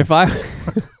Vern." If I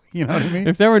You know what I mean?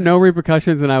 if there were no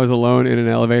repercussions and I was alone in an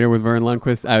elevator with Vern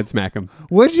Lundquist, I would smack him.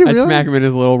 Would you I'd really? smack him in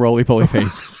his little roly-poly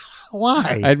face.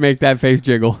 Why? I'd make that face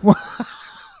jiggle.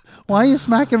 Why are you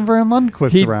smacking Vern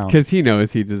Lundquist around? Because he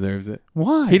knows he deserves it.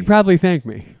 Why? He'd probably thank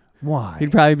me. Why?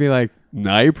 He'd probably be like,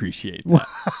 "No, I appreciate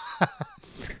that."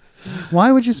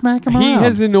 Why would you smack him He around?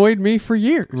 has annoyed me for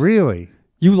years. Really?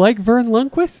 You like Vern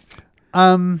Lundquist?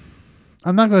 I'm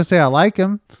not going to say I like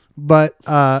him, but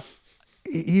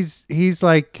he's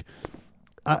like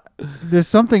there's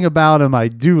something about him I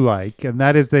do like, and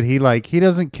that is that he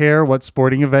doesn't care what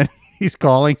sporting event he's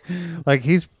calling. Like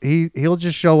he'll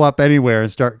just show up anywhere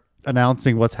and start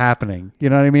announcing what's happening. You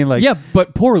know what I mean? Like, Yeah,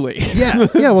 but poorly. yeah.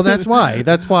 Well, that's why.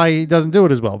 That's why he doesn't do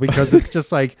it as well, because it's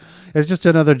just like it's just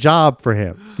another job for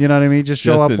him. You know what I mean? Just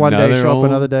show Just up one day, another show up old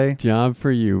another day. Job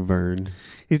for you, Vern.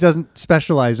 He doesn't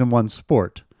specialize in one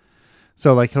sport.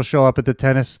 So like he'll show up at the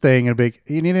tennis thing and be,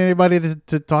 you need anybody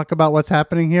to talk about what's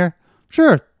happening here?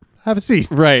 Sure. Have a seat.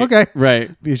 Right. Okay.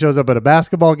 Right. He shows up at a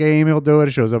basketball game, he'll do it.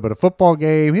 He shows up at a football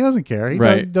game. He doesn't care. He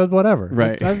Right. does whatever.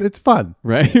 Right. It's fun.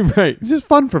 Right. Right. It's just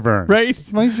fun for Vern. Right.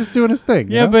 He's just doing his thing.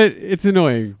 you Yeah, know? but it's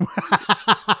annoying.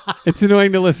 It's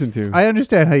annoying to listen to. I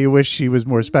understand how you wish he was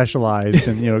more specialized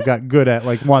and got good at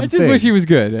like one I just thing. wish he was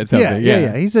good at something.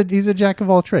 Yeah. He's a jack of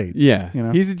all trades. Yeah. You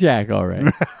know? He's a jack, all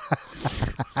right.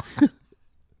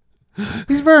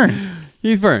 He's Vern.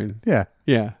 He's Vern. Yeah.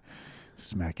 Yeah.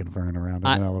 Smacking Vern around in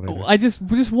an elevator. I just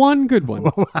one good one.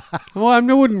 Well, I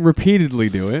wouldn't repeatedly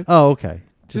do it. Oh, okay.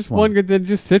 Just one good. Then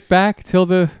just sit back till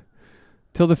the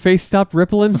face stopped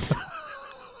rippling,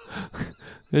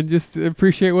 and just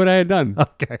appreciate what I had done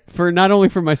Okay. for not only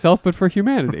for myself but for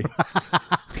humanity.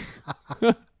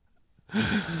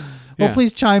 Well,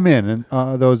 please chime in, and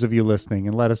those of you listening,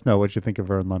 and let us know what you think of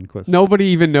Vern Lundquist. Nobody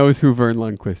even knows who Vern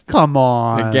Lundquist is. Come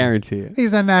on. I guarantee it.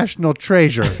 He's a national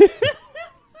treasure.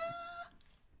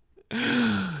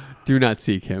 Do not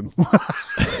seek him.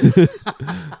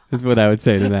 Is what I would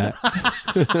say to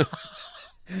that.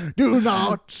 Do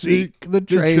not seek the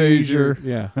treasure.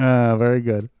 Yeah. Very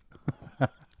good.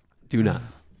 Do not.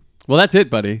 Well, that's it,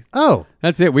 buddy. Oh,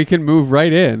 That's it. We can move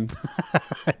right in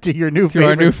to your new to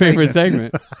our new favorite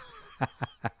segment.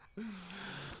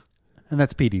 And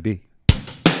that's PDB.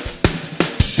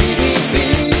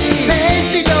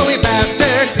 Nasty doughy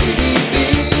bastard.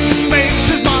 Makes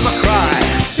his mama cry.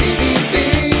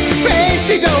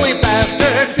 Pasty doughy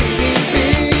bastard.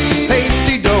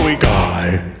 Pasty doughy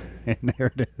guy. And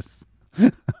there it is.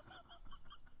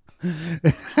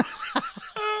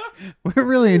 We're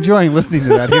really enjoying listening to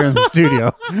that here in the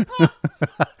studio.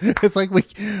 It's like we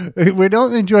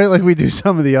don't enjoy it like we do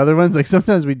some of the other ones. Like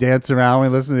sometimes we dance around, we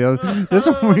listen to the other. This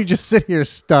one we just sit here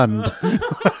stunned.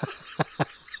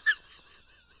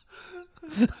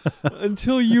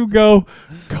 Until you go,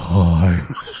 God.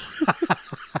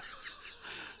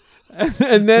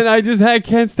 And then I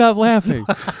can't stop laughing.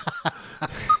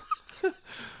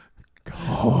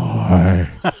 God.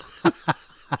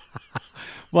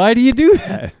 Why do you do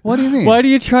that? What do you mean? Why do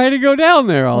you try to go down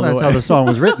there all Well, the that's way? how the song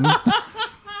was written.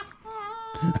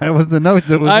 That was the note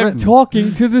that was I'm written.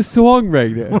 talking to the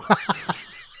songwriter.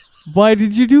 Why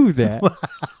did you do that?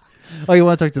 Oh, you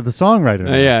want to talk to the songwriter?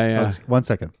 now? Yeah. Oh, 1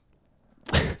 second.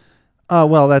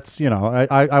 Well, that's,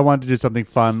 I wanted to do something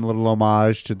fun, a little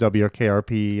homage to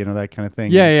WKRP, that kind of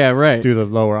thing. Yeah, right. Do the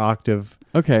lower octave.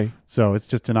 Okay. So it's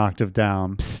just an octave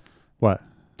down. Psst. What?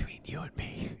 Between you and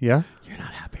me, Yeah? you're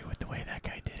not happy with the way that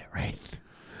guy did it, right?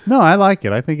 No, I like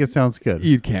it. I think it sounds good.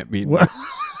 You can't mean What?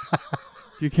 that.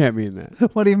 You can't mean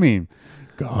that. What do you mean?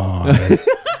 Guy.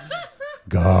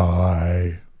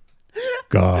 Guy.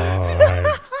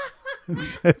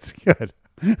 It's good.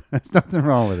 There's nothing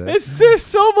wrong with it. There's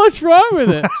so much wrong with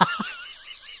it.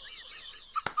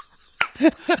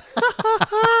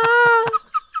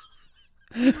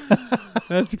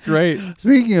 That's great.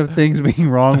 Speaking of things being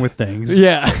wrong with things,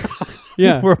 Yeah.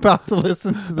 Yeah. we're about to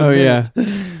listen to the Oh, yeah.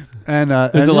 minutes. And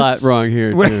There's a lot wrong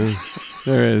here, too.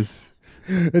 There is.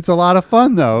 It's a lot of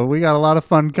fun, though. We got a lot of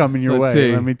fun coming your Let's way.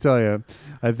 see. Let me tell you.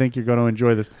 I think you're going to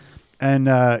enjoy this. And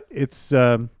it's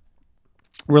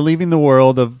we're leaving the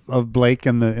world of Blake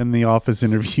and the office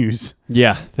interviews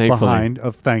Yeah, thankfully.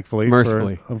 thankfully,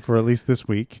 Mercifully. for at least this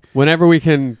week. Whenever we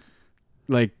can,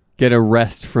 get a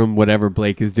rest from whatever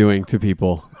Blake is doing to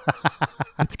people,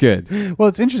 it's good. Well,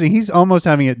 it's interesting. He's almost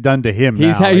having it done to him.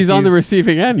 He's now. he's Like, on the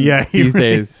receiving end these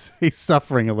days. He's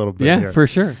suffering a little bit. Yeah, here. for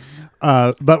sure.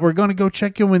 But we're going to go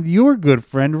check in with your good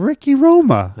friend Ricky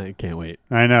Roma. I can't wait.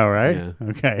 I know, right? Yeah.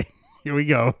 Okay, here we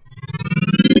go.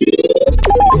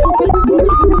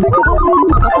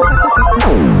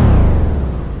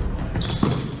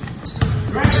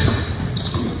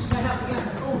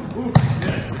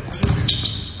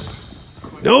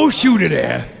 No shooter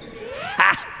there.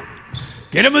 Ha!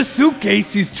 Get him a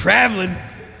suitcase. He's traveling.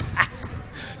 Ha!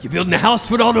 You building a house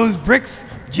with all those bricks,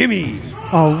 Jimmy?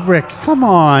 Oh, Rick, come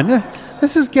on.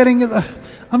 This is getting.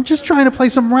 I'm just trying to play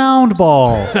some round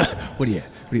ball. What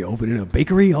are you opening a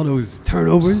bakery? All those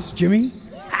turnovers, Jimmy?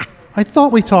 I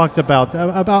thought we talked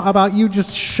about you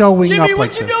just showing Jimmy, up like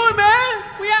what you this. doing, man?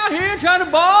 We out here trying to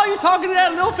ball. You talking to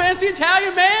that little fancy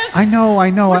Italian man? I know.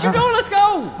 What you doing? Let's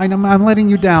go. I know. I'm letting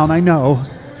you down. I know.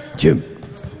 Jim,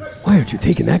 why aren't you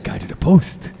taking that guy to the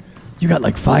post? You got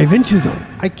like 5 inches on it.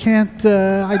 I can't.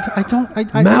 I don't.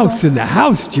 I Mouse don't, in the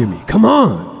house, Jimmy. Come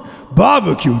on.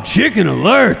 Barbecue chicken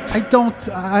alert. I don't.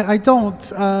 I don't.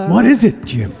 What is it,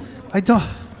 Jim? I don't.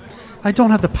 I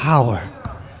don't have the power.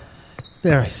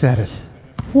 There, I said it.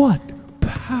 What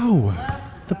power?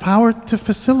 The power to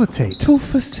facilitate. To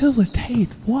facilitate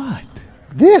what?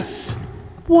 This.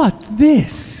 What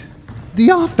this? The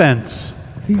offense.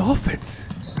 The offense.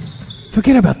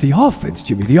 Forget about the offense,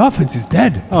 Jimmy. The offense is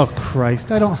dead. Oh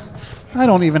Christ! I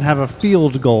don't even have a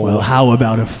field goal. Well, how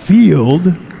about a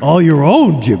field all your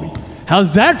own, Jimmy?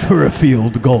 How's that for a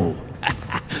field goal?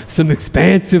 Some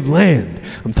expansive land.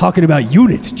 I'm talking about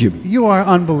units, Jimmy. You are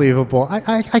unbelievable.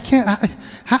 I can't.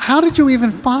 How did you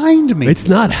even find me? It's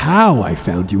not how I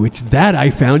found you. It's that I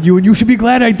found you, and you should be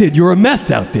glad I did. You're a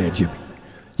mess out there, Jimmy.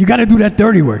 You got to do that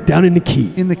dirty work down in the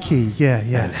key. In the key. Yeah.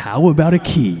 And how about a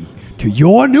key to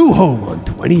your new home on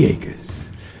 20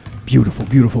 acres? Beautiful,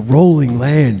 beautiful rolling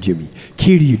land, Jimmy.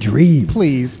 Key to your dreams.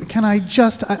 Please, can I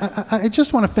just? I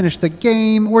just want to finish the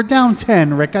game. We're down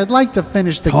 10, Rick. I'd like to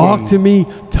finish the game. Talk to me.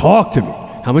 Talk to me.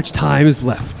 How much time is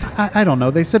left? I don't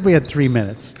know. They said we had 3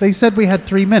 minutes.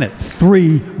 3 minutes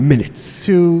 3 minutes.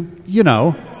 to,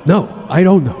 No, I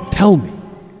don't know. Tell me.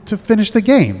 to finish the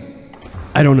game.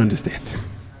 I don't understand.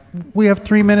 We have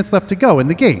 3 minutes left to go in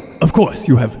the game. Of course,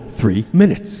 you have 3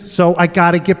 minutes. So I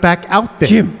got to get back out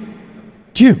there.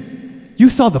 Jim, you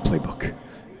saw the playbook.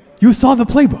 You saw the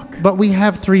playbook. But we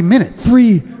have 3 minutes.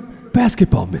 3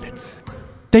 basketball minutes.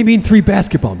 They mean 3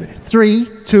 basketball minutes. 3,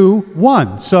 2,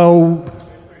 1. So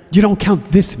You don't count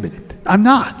this minute. I'm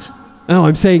not. No,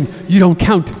 I'm saying you don't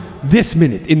count this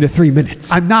minute in the 3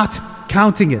 minutes. I'm not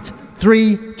counting it.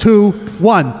 3, 2,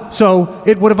 1. So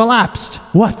it would have elapsed.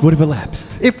 What would have elapsed?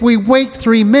 If we wait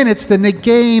 3 minutes, then the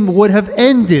game would have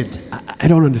ended. I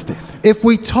don't understand. If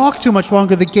we talk too much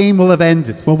longer, the game will have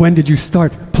ended. Well, when did you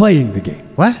start playing the game?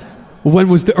 What? Well, when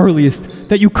was the earliest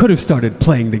that you could have started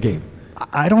playing the game?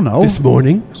 I don't know. This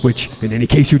morning, which in any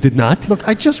case you did not. Look,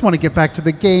 I just want to get back to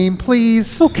the game,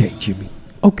 please. Okay, Jimmy.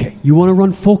 Okay, you want to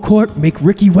run full court, make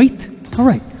Ricky wait? All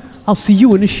right, I'll see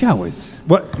you in the showers.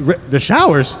 What? The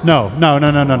showers? No.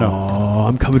 Oh,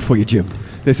 I'm coming for you, Jim.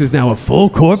 This is now a full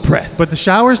court press. But the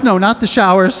showers? No, not the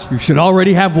showers. You should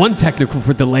already have one technical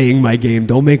for delaying my game.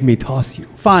 Don't make me toss you.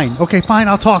 Fine. Okay, fine.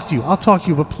 I'll talk to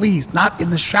you. But please, not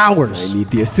in the showers. I need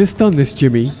the assist on this,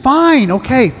 Jimmy. Fine.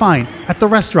 Okay, fine. At the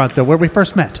restaurant, though, where we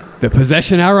first met. The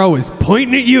possession arrow is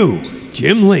pointing at you,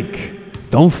 Jim Link.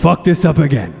 Don't fuck this up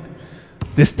again.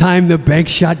 This time the bank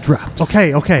shot drops.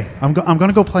 Okay. I'm going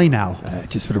to go play now.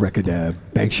 Just for the record,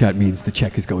 bank shot means the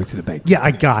check is going to the bank. Yeah,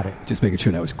 I got it. Just making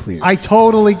sure that was clear. I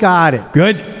totally got it.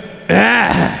 Good.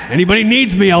 Anybody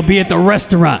needs me, I'll be at the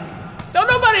restaurant. Don't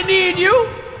nobody need you.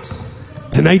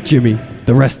 Tonight, Jimmy,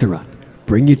 the restaurant.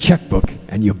 Bring your checkbook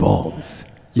and your balls.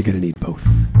 You're going to need both.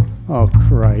 Oh,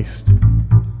 Christ.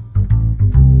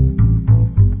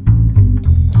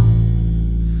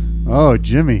 Oh,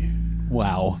 Jimmy.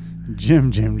 Wow.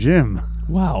 Jim.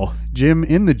 Wow. Jim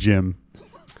in the gym.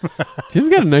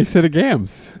 Jim's got a nice set of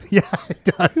gams. Yeah, he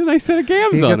does. A nice set of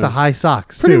gams He's on got him. the high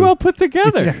socks, Pretty too. well put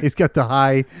together. Yeah, he's got the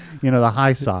high, the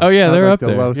high socks. Oh, yeah, not they're like up the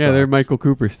there. low Yeah, they're socks. Michael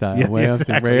Cooper style. Yeah, way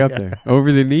exactly, up yeah. there.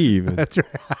 Over the knee, even. That's right.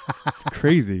 It's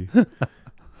crazy.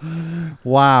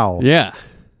 Wow. Yeah.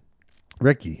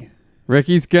 Ricky,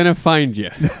 Ricky's going to find you.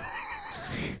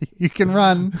 you can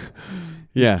run.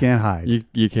 Yeah. Can't hide.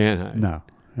 You can't hide. No.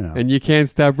 And you can't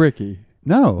stop Ricky.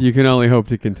 No. You can only hope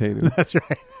to contain him. That's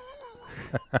right.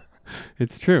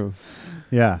 It's true.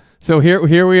 Yeah. So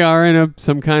here we are in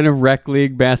some kind of rec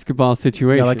league basketball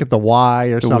situation. Yeah, like at the Y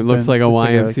or So something. It looks like a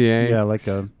It's YMCA. yeah, like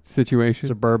a situation.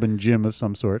 suburban gym of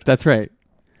some sort. That's right.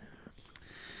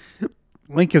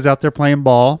 Link is out there playing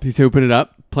ball. He's hooping it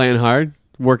up, playing hard,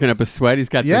 working up a sweat. He's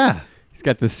got he's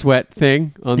got the sweat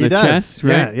thing on He the does. chest,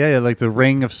 right? Yeah, like the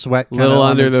ring of sweat. kinda Little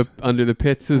on his- under the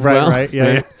pits as Right, well. right,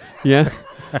 yeah, yeah.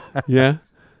 Yeah.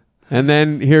 And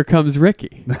then here comes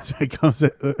Ricky. He comes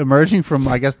emerging from,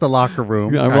 I guess, the locker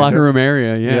room. Our kind locker of. room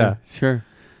area. Yeah, Yeah. sure.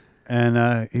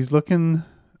 And he's looking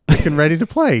ready to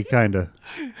play, kind of.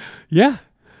 Yeah.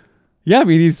 Yeah, I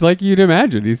mean, he's like you'd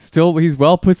imagine. He's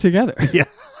well put together. Yeah.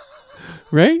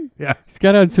 Right? Yeah. He's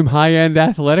got on some high-end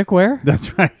athletic wear.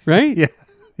 That's right. Right? Yeah.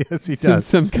 Yes, he does.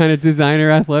 Some kind of designer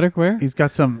athletic wear. He's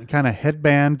got some kind of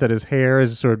headband that his hair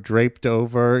is sort of draped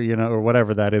over, or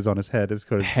whatever that is on his head is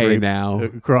sort of Hey, draped now.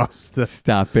 across the.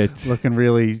 Stop it. Looking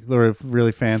really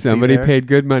fancy. Somebody there. paid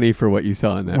good money for what you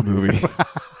saw in that movie.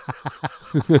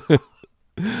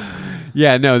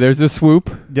 Yeah, no, there's a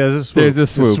swoop. There's a swoop. There's a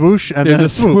swoop. swoosh and There's then a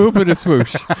swoop and a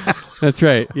swoosh. That's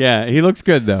right. Yeah, he looks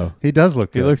good though. He does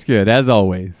look good. He looks good as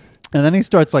always. And then he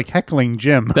starts like heckling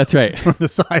Jim That's right. from the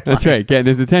sideline. That's right. Getting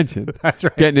his attention. That's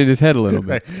right. Getting in his head a little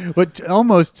bit. Right. But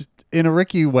almost in a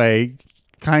Ricky way,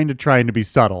 kind of trying to be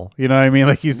subtle. You know what I mean?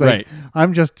 Like he's like, Right.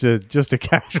 I'm just a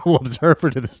casual observer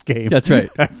to this game. That's right.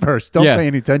 At first, don't Yeah. pay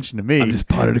any attention to me. I'm just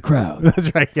part of the crowd.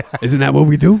 That's right. Yeah. Isn't that what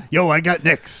we do? Yo, I got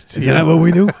next. Isn't that what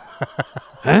we do?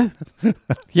 Huh?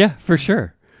 Yeah, for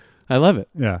sure. I love it.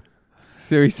 Yeah.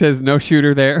 So he says, no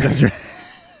shooter there. That's right.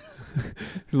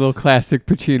 A little classic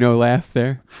Pacino laugh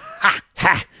there.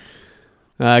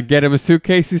 Get him a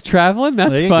suitcase. He's traveling.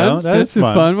 That's There you fun. go. That's a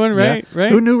fun one, Yeah. right?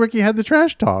 Right. Who knew Ricky had the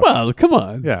trash talk? Well, come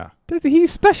on. yeah. He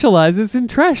specializes in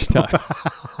trash talk.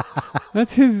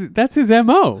 That's his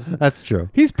MO. That's true.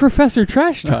 He's Professor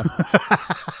Trash Talk.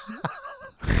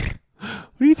 What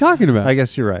are you talking about? I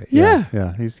guess you're right. Yeah.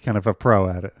 Yeah. He's kind of a pro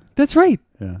at it. That's right.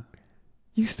 Yeah.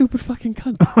 You stupid fucking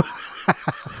cunt.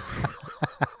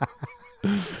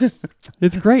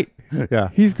 It's great. Yeah.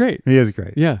 He's great. He is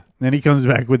great. Yeah. Then he comes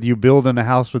back with you building a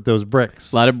house with those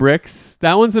bricks. A lot of bricks.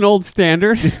 That one's an old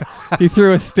standard. He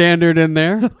threw a standard in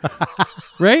there.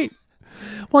 Right?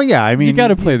 Well, yeah. I mean, You got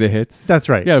to play the hits. That's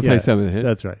right. You got to play Yeah. some of the hits.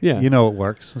 That's right. Yeah. You know it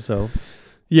works. So,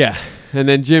 Yeah. And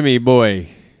then Jimmy, boy,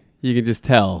 you can just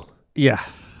tell. yeah.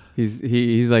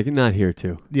 He's like, not here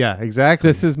to. Yeah, exactly.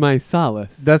 This is my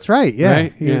solace. That's right. Yeah.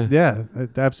 Right? Yeah. Yeah.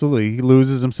 Absolutely. He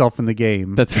loses himself in the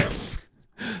game.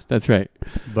 That's right.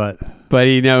 But, But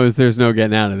he knows there's no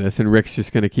getting out of this, and Rick's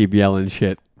just going to keep yelling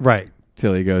shit right.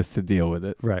 till he goes to deal with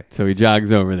it. Right. So he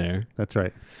jogs over there. That's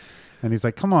right. And he's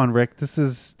like, come on, Rick. This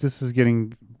is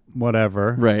getting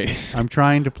whatever. Right. I'm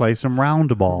trying to play some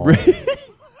round ball.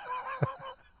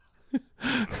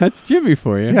 That's Jimmy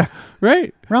for you. Yeah.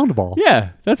 Right? Round ball. Yeah.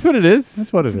 That's what it is.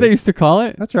 That's what it They is. used to call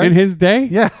it. That's right. In his day.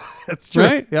 Yeah. That's true.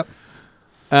 Right?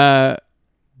 Yep.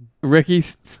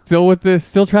 Ricky's still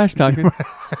trash talking.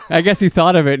 I guess he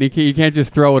thought of it, and you can't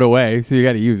just throw it away, so you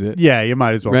got to use it. Yeah, you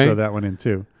might as well Right? throw that one in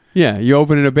too. Yeah, you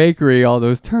open in a bakery, all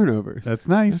those turnovers. That's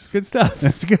nice. Good stuff.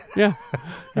 That's good. Yeah,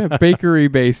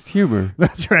 bakery-based humor.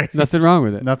 That's right. Nothing wrong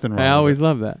with it. Nothing wrong I with always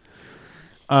love that.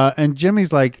 And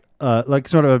Jimmy's like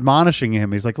sort of admonishing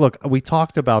him. He's like, "Look, we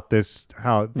talked about this.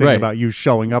 Right. About you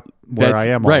showing up where I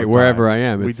am. All right, the wherever time. I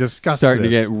am. We It's discussed starting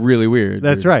this. to get really weird.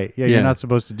 That's You're- right. Yeah, you're not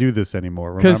supposed to do this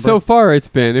anymore. Because so Remember? far it's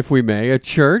been, if we may, a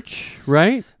church,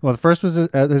 right? Well, the first was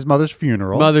at his mother's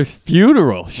funeral. Mother's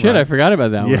funeral. Shit, Right. I forgot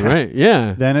about that Yeah. one. Right?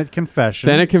 Yeah. Then at confession.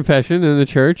 Then a confession in the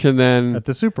church, and then at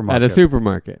the supermarket. at a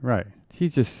supermarket. Right.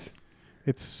 He's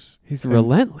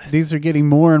relentless. These are getting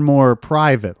more and more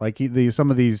private. Like some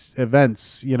of these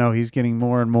events, he's getting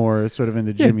more and more sort of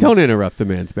into yeah, Jimmy's don't interrupt the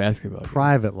man's basketball game.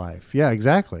 private life. Yeah,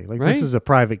 exactly. Like Right? this is a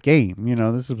private game.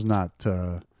 This was not.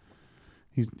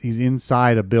 He's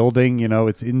inside a building.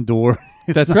 It's indoor.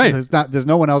 It's That's not- right. It's not. There's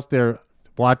no one else there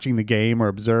watching the game or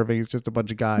observing. It's just a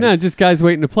bunch of guys. No, just guys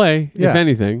waiting to play, Yeah. if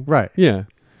anything. Right. Yeah.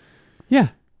 Yeah.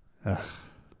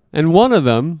 And one of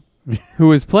them, who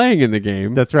was playing in the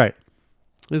game, That's right.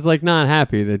 is like not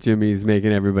happy that Jimmy's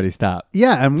making everybody stop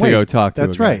Yeah, and to wait. go talk to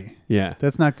That's a guy. right. Yeah.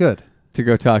 That's not good. To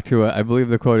go talk to I believe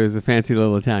the quote is a fancy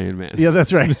little Italian man. Yeah,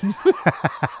 that's right.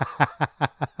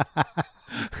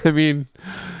 I mean,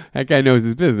 that guy knows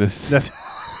his business. That's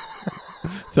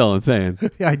That's all I'm saying.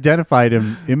 he identified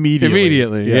him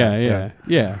immediately. Yeah. I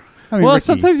mean, Well, Ricky-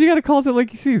 sometimes you got to call it like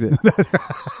he sees it.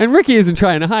 And Ricky isn't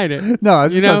trying to hide it. No, I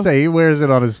was just You gonna know? say he wears it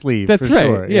on his sleeve. That's for right.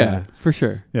 Sure. Yeah, for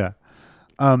sure. Yeah.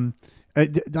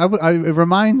 It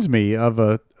reminds me of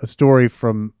a story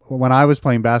from when I was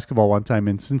playing basketball one time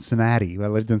in Cincinnati. I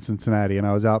lived in Cincinnati, and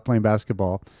I was out playing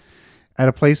basketball at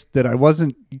a place that it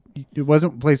wasn't a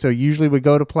place I usually would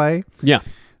go to play. Yeah.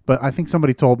 But I think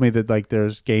somebody told me that like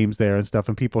there's games there and stuff,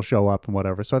 and people show up and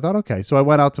whatever. So I thought, okay. So I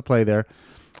went out to play there,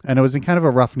 and it was in kind of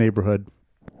a rough neighborhood.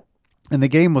 And the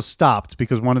game was stopped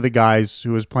because one of the guys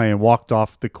who was playing walked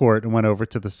off the court and went over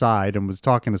to the side and was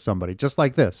talking to somebody just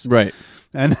like this. Right.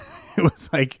 And it was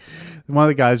like one of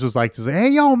the guys was like to say, "Hey,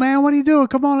 yo, man, what are you doing?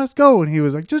 Come on, let's go." And he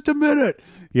was like, "Just a minute,"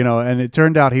 and it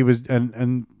turned out he was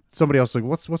and somebody else was like,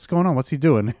 what's going on? What's he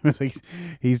doing? He was like,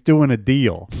 he's doing a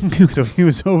deal. So he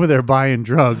was over there buying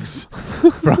drugs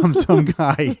from some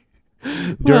guy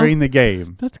during the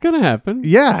game. That's going to happen.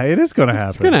 Yeah, it is going to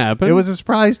happen. gonna happen. It was a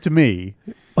surprise to me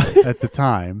at the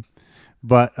time.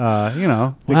 But,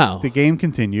 Wow. the game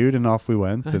continued and off we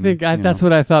went. I think that's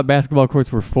what I thought basketball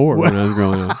courts were for when I was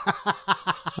growing up.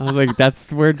 I was like,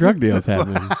 that's where drug deals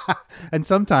happen. And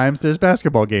sometimes there's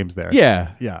basketball games there.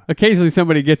 Yeah. Yeah. Occasionally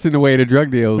somebody gets in the way to drug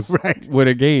deals Right. with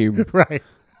a game. Right.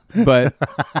 But,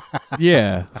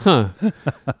 yeah. Huh.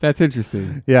 That's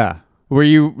interesting. Yeah.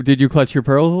 Did you clutch your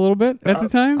pearls a little bit at the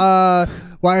time?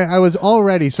 Well, I was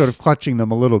already sort of clutching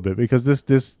them a little bit because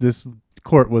this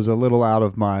court was a little out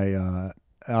of my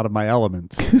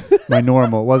element. It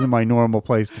wasn't my normal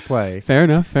place to play. Fair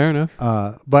enough.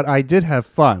 But I did have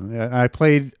fun. I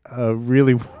played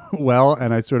really well,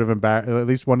 and I sort of embarrassed. At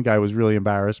least one guy was really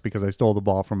embarrassed because I stole the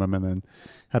ball from him and then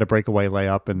had a breakaway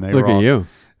layup, and they Look were at all, you.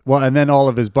 Well, and then all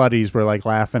of his buddies were like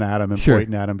laughing at him and Sure.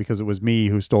 pointing at him because it was me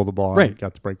who stole the ball Right. and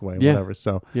got the breakaway, Yeah. whatever.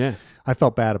 So Yeah. I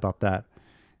felt bad about that.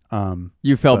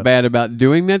 You felt But- bad about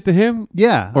doing that to him?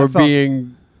 Yeah, Or I felt-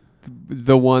 being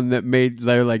the one that made,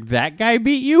 like, that guy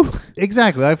beat you?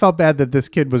 exactly. I felt bad that this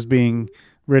kid was being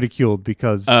ridiculed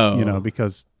because Oh.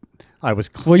 because I was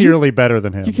Well, you- clearly better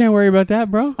than him. You can't worry about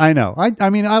that, bro. I know. I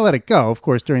mean, I let it go, of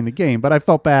course, during the game, but I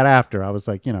felt bad after. I was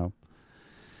like,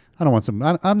 I don't want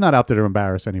I'm not out there to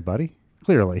embarrass anybody.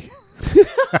 Clearly.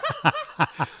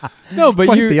 No, but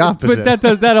Quite the opposite.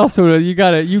 But that also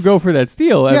you go for that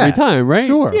steal every Yeah, time, right?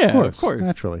 sure, Yeah, of course,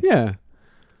 naturally. Yeah.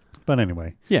 But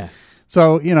anyway. Yeah.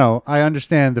 So, I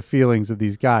understand the feelings of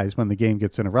these guys when the game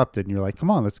gets interrupted and you're like, come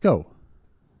on, let's go.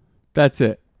 That's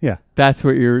it. Yeah, That's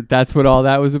what all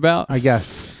that was about. I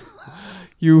guess.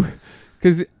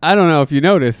 Because I don't know if you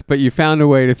noticed, but you found a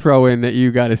way to throw in that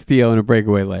you got a steal and a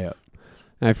breakaway layup.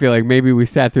 And I feel like maybe we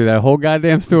sat through that whole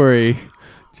goddamn story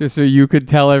just so you could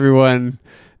tell everyone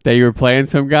that you were playing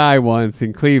some guy once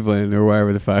in Cleveland or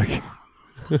wherever the fuck.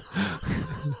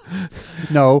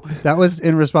 No, that was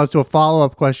in response to a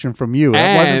follow-up question from you.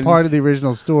 That wasn't And- part of the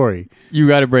original story. You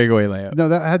got a breakaway layup. No,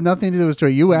 that had nothing to do with the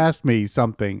story. You asked me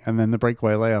something, and then the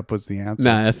breakaway layup was the answer.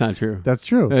 Nah, that's not true. That's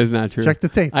true. That is not true. Check the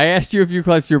tape. I asked you if you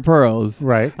clutched your pearls.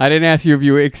 Right. I didn't ask you if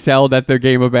you excelled at the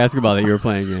game of basketball that you were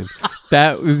playing in.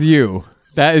 That was you.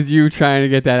 That is you trying to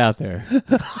get that out there.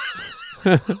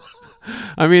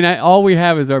 I mean, all we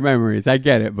have is our memories. I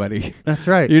get it, buddy. That's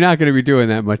right. You're not going to be doing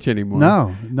that much anymore.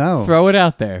 No. Throw it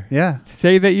out there. Yeah,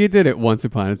 Say that you did it once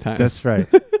upon a time. that's right.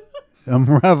 I'm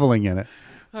reveling in it.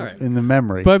 All right. In the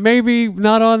memory. But maybe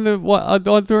not on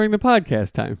during the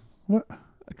podcast time. What?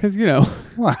 Because,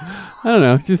 What? I don't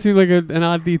know. It just seemed like an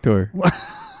odd detour.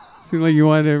 Seemed like you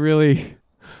wanted to really...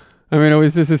 I mean,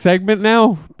 is this a segment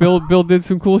now? Bill did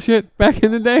some cool shit back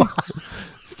in the day?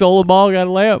 Stole a ball, got a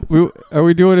layup. Are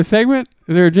we doing a segment?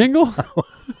 Is there a jingle?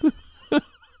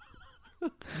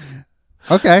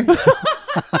 Okay.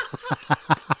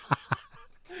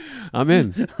 I'm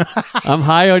in. I'm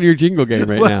high on your jingle game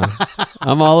right now.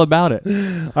 I'm all about it.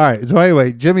 All right. So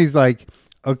anyway, Jimmy's like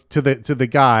to the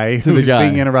guy who's guy.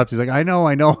 being interrupted. He's like, I know,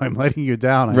 I'm letting you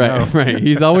down. I know. Right.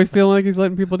 He's always feeling like he's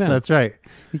letting people down. That's right.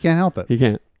 He can't help it. He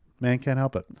can't. Man can't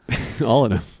help it. All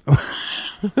of them.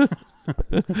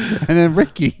 And then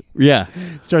Ricky Yeah.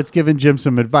 starts giving Jim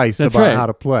some advice That's about right. how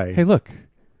to play. Hey, look.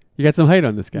 You got some height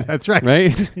on this guy. That's right.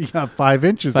 Right? You got 5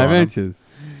 inches 5 on him. inches.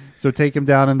 So take him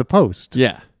down in the post.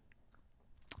 Yeah.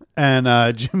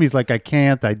 And Jimmy's like, I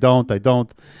can't. I don't.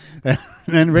 And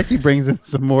then Ricky brings in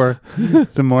some more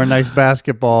nice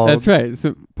basketball. That's right.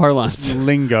 So parlance.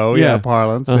 Lingo. Yeah. Yeah,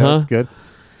 parlance. Uh-huh. Yeah, that's good.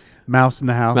 Mouse in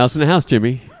the house. Mouse in the house,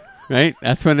 Jimmy. Right?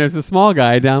 That's when there's a small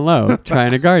guy down low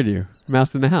trying to guard you.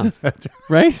 Mouse in the house.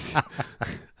 Right?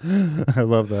 I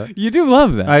love that. You do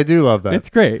love that. I do love that. It's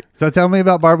great. So tell me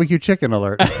about barbecue chicken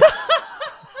alert.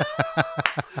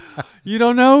 You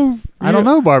don't know? I don't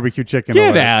know barbecue chicken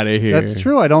Get alert. out of here. That's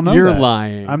true. I don't know You're that.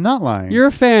 lying. I'm not lying. You're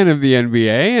a fan of the NBA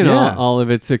and Yeah. all of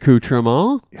its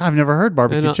accoutrements. I've never heard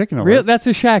barbecue And, chicken alert. that's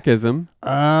a Shaqism. It's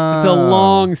a Oh.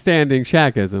 long-standing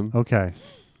Shaqism. Okay.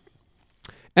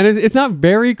 And it's not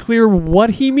very clear what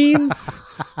he means,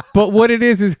 but what it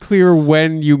is clear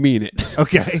when you mean it.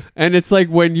 Okay. And it's like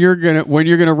when you're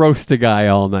gonna roast a guy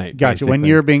all night. Gotcha. When basically.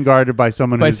 you're being guarded by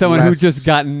someone by who's someone who less- just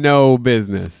got no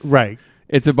business. right.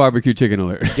 It's a barbecue chicken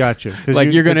alert. Gotcha. 'Cause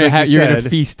Like you're gonna like you you're gonna said,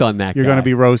 feast on that. You're guy. gonna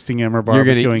be roasting him or You're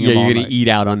barbecuing gonna him you're all gonna night. eat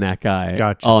out on that guy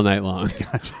Gotcha. all night long.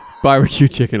 Barbecue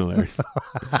chicken alert.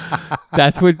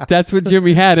 That's what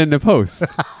Jimmy had in the post.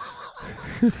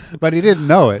 But he didn't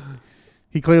know it.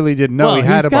 He clearly didn't know he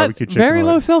had he's a got barbecue chicken very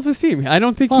alert. low self-esteem. I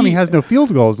don't think Well, he has no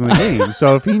field goals in the game.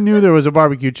 So if he knew there was a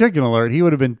barbecue chicken alert, he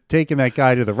would have been taking that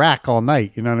guy to the rack all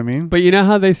night. You know what I mean? But you know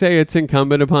how they say it's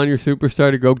incumbent upon your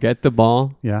superstar to go get the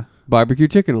ball? Yeah. Barbecue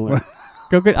chicken alert.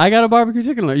 I got a barbecue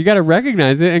chicken alert. You got to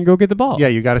recognize it and go get the ball. Yeah,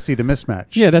 you got to see the mismatch.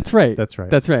 Yeah, that's right. That's right.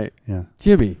 That's right. Yeah.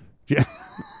 Jimmy, Yeah.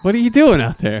 what are you doing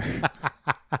out there?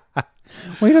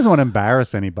 Well, he doesn't want to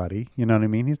embarrass anybody. You know what I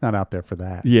mean? He's not out there for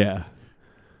that. Yeah.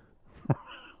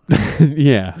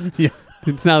 Yeah. Yeah.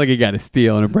 It's not like he got a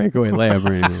steal and a breakaway layup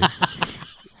or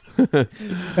anything.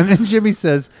 And then Jimmy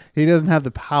says he doesn't have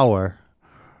the power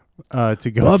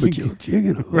to go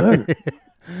chicken alert.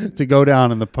 to go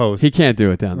down in the post. He can't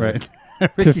do it down there. Right.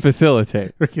 To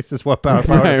facilitate. Ricky says, "What power? Right,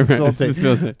 To right. facilitate.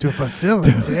 Facilitate. To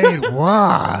facilitate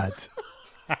what?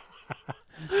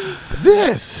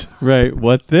 This Right.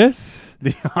 What this?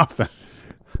 the offense.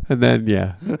 And then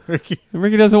yeah, Ricky,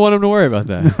 Ricky doesn't want him to worry about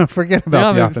that. forget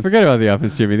about the offense. Forget about the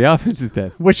offense, Jimmy. The offense is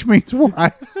dead. Which means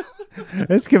why?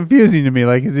 It's confusing to me.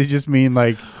 Like, does he just mean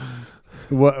like,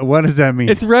 what does that mean?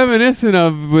 It's reminiscent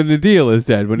of when the deal is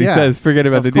dead. When he Yeah, says, "Forget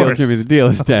about of the deal, course. Jimmy. The deal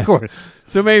is dead." Of course.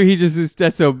 So maybe he just is.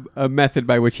 That's a method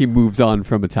by which he moves on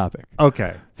from a topic.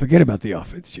 Okay. Forget about the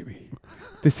offense, Jimmy.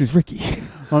 This is Ricky.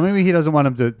 Well, maybe he doesn't want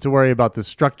him to worry about the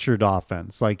structured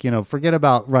offense. Like, forget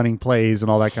about running plays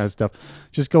and all that kind of stuff.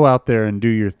 Just go out there and do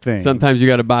your thing. Sometimes you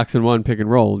got to box and one, pick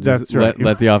and roll. Just That's right.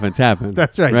 Let the offense happen.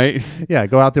 That's right. Right. Yeah,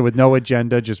 go out there with no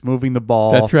agenda, just moving the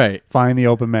ball. That's right. Find the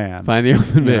open man. Find the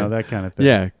open man. That kind of thing.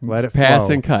 Yeah. Let it pass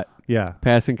flow. and cut. Yeah.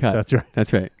 Pass and cut. That's right.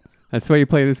 That's right. That's the way you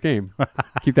play this game.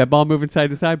 Keep that ball moving side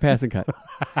to side. Pass and cut.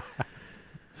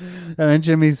 And then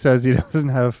Jimmy says he doesn't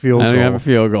have a field I goal. don't have a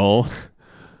field goal.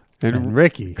 And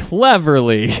Ricky.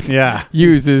 Cleverly Yeah.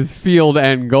 uses field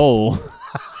and goal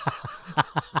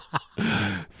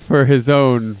for his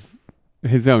own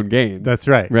gains. That's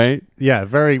right. Right? Yeah,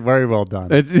 very, very well done.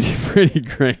 It's pretty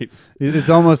great. It's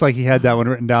almost like he had that one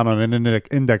written down on an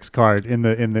index card in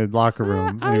the locker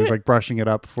room, and he was like brushing it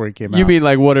up before he came out. You mean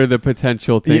like what are the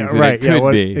potential things yeah, that right? it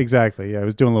could be? Exactly. Yeah, I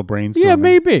was doing a little brainstorming. Yeah,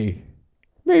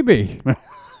 maybe.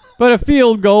 But a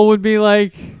field goal would be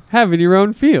like having your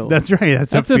own field. That's right.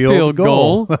 That's That's a field goal.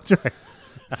 goal. That's right.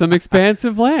 Some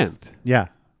expansive land. Yeah.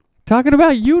 Talking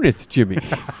about units, Jimmy.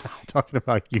 Talking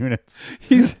about units.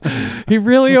 He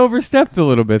really overstepped a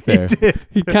little bit there. He did.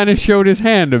 He kind of showed his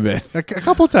hand a bit. A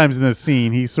couple times in this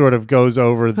scene, he sort of goes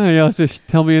over. Oh, you'll have to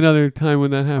tell me another time when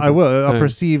that happened. I will a Right.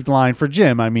 perceived line for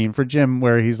Jim. I mean, for Jim,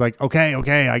 where he's like, "Okay,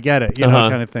 I get it,"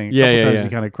 kind of thing. Yeah, a couple yeah, times yeah. he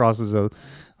kind of crosses a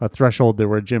threshold there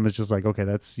where Jim is just like, "Okay,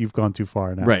 you've gone too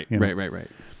far now." Right, you know?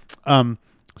 right.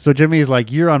 So Jimmy's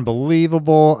like, "You're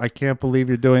unbelievable. I can't believe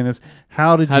you're doing this.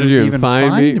 How did you even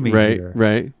find me Right, here?"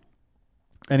 right,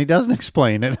 And he doesn't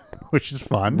explain it, which is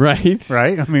fun. right.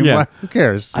 Right? I mean, Yeah. who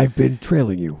cares? I've been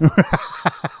trailing you.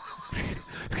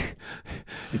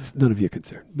 It's none of your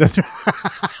concern. That's right.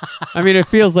 I mean, it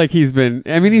feels like he's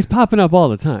popping up all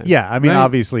the time. Yeah, I mean, Right?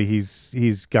 obviously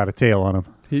he's got a tail on him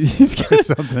He's or got,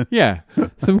 something. yeah,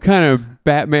 some kind of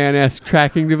Batman-esque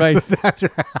tracking device. That's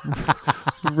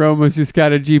right. Roma's just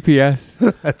got a GPS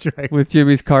That's right. with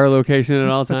Jimmy's car location at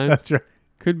all times. That's right.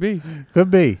 Could be. Could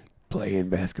be. Playing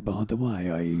basketball at the Y,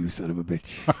 are you son of a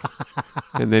bitch?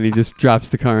 And then he just drops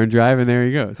the car and drive, and there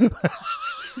he goes.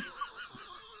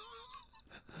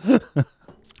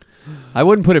 I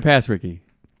wouldn't put it past Ricky.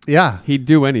 Yeah. He'd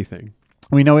do anything.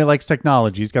 We know he likes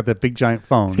technology. He's got that big giant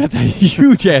phone. He's got that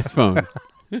huge ass phone.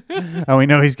 And we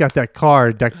know he's got that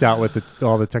car decked out with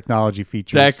all the technology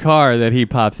features. That car that he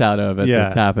pops out of at Yeah.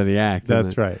 the top of the act. isn't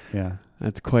That's it? right. Yeah.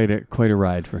 That's quite a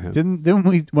ride for him. Didn't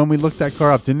we, when we looked that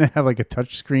car up, didn't it have like a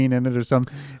touch screen in it or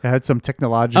something? It had some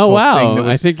technological Oh wow! thing that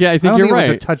was, I think I don't you're think right. it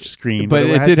was a touch screen, but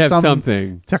it had did have some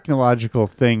something. technological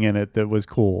thing in it that was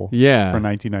cool. Yeah. For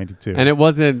 1992. And it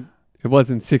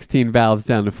wasn't 16 valves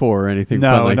down to 4 or anything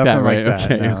No, fun like that, nothing like right?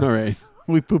 that, Okay, no. all right.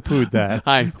 we poo-pooed that.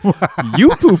 You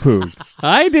poo-pooed.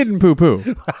 I didn't poo-poo.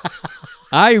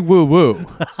 I woo-woo.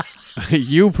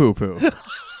 You poo-poo.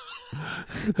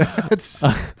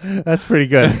 That's pretty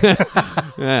good.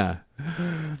 Yeah.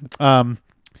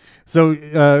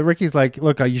 So Ricky's like,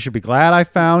 look, you should be glad I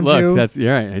found you. Look,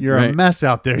 you're right. You're right. a mess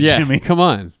out there, Yeah, Jimmy. come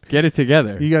on. Get it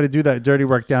together. You got to do that dirty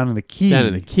work down in the key. Down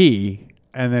in the key.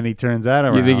 And then he turns that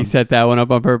around. You think he set that one up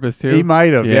on purpose too? He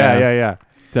might have. Yeah.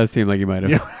 Does seem like he might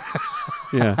have.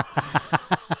 Yeah.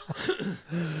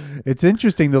 It's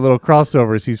interesting the little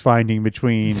crossovers he's finding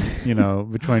between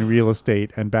real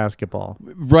estate and basketball.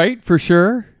 Right, for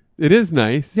sure. It is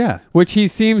nice. Yeah. Which he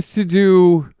seems to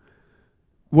do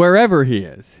wherever he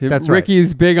is. That's right.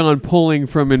 Ricky's big on pulling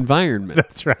from environment.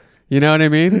 That's right. You know what I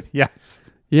mean? Yes.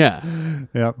 Yeah.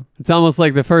 Yep. It's almost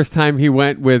like the first time he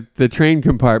went with the train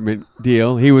compartment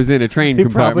deal, he was in a train He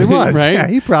probably compartment. was. Right? Yeah,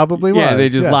 he probably was. Yeah, they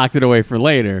just locked it away for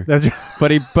later. That's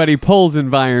right. But he pulls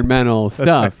environmental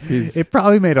stuff. Right. He's, It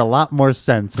probably made a lot more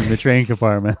sense in the train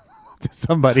compartment to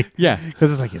somebody. Yeah.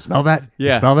 Because it's like, you smell that?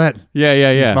 Yeah. You smell that?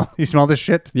 yeah. You smell this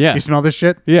shit? Yeah. You smell this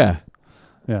shit? Yeah.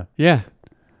 Yeah. Yeah.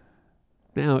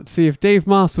 Now, see, if Dave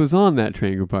Moss was on that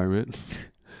train compartment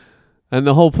and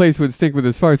the whole place would stink with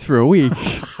his farts for a week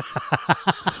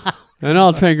and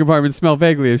all train compartments smell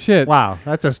vaguely of shit, Wow.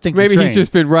 That's a stinky maybe train. he's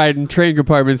just been riding train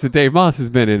compartments that Dave Moss has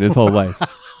been in his whole life.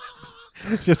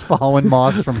 just following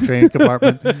Moss from train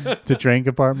compartment to train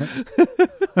compartment.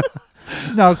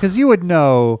 No, because you would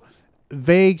know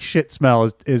vague shit smell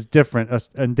is different.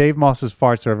 And Dave Moss's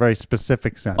farts are a very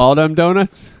specific sense. All them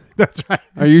donuts? That's right.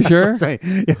 Are you That's what sure? I'm saying.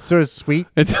 It's sort of sweet.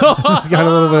 It's It's got a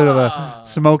little bit of a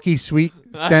smoky, sweet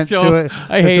scent to it.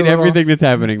 I It's hate a little- everything that's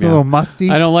happening It's now. a little musty.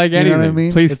 I don't like You know anything. what I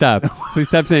mean? Please It's- stop. Please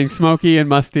stop saying smoky and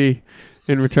musty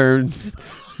in return.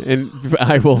 And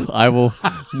I will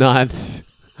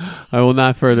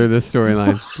not further this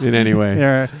storyline in any way.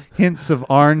 There are hints of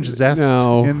orange zest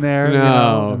No, in there, no, you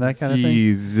know, and that kind of thing.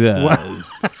 Jesus.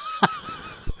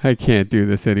 I can't do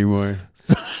this anymore.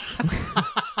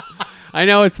 I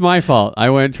know it's my fault. I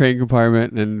went train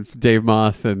compartment and Dave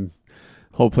Moss and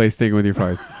whole place stinging with your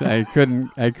farts. I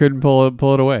couldn't pull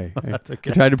it away. That's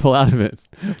okay. I tried to pull out of it.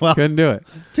 Well, Couldn't do it.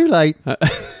 too late.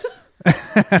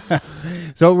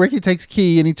 So Ricky takes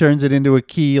key and he turns it into a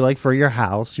key, like for your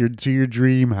house, your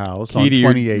dream house on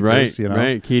 20 acres. right, You know,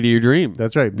 right. Key to your dream.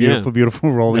 That's right. Beautiful,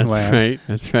 beautiful rolling That's land. right.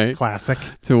 That's right. Classic.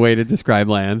 It's a way to describe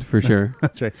land for sure.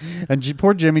 That's right. And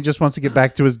poor Jimmy just wants to get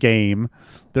back to his game.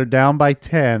 They're down by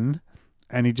 10,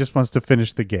 and he just wants to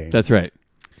finish the game. That's right.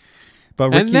 But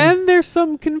Ricky, And then there's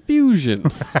some confusion.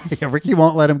 yeah, Ricky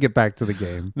won't let him get back to the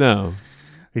game. No.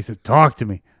 He says, "Talk to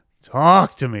me.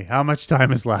 Talk to me. How much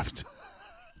time is left?"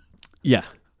 Yeah.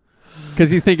 Because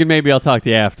he's thinking maybe I'll talk to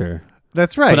you after.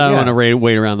 That's right. But I don't yeah. want to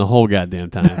wait around the whole goddamn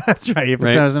time. That's right. If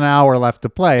Right? there's an hour left to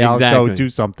play, I'll Exactly. go do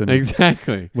something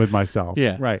Exactly. with myself.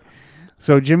 Yeah. Right.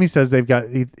 So Jimmy says they've got.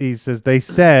 He says they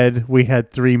said we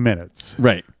had 3 minutes.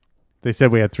 Right. They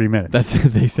said we had 3 minutes. That's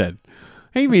what they said.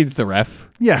 He means the ref.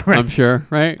 yeah. Right. I'm sure.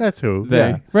 Right. That's who. They.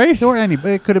 Yeah. Right. Or any.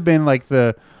 It could have been like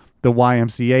the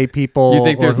YMCA people. You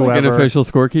think there's or like an whoever. official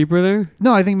scorekeeper there?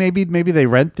 No, I think maybe they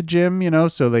rent the gym,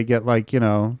 so they get like,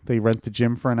 they rent the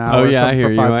gym for an hour Oh, or yeah, I something hear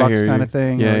for you, I $5 hear kind you. of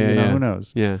thing. Yeah, or, yeah, yeah. Who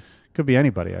knows? Yeah. Could be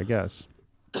anybody, I guess.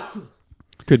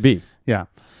 Could be. Yeah.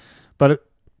 But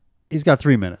he's got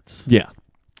 3 minutes. Yeah.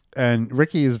 And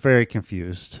Ricky is very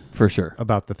confused For sure.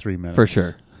 about the 3 minutes. For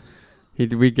sure.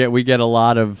 We get a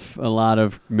lot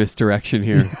of misdirection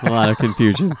here. A lot of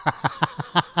confusion.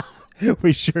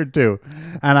 We sure do.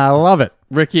 And I love it.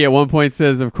 Ricky at one point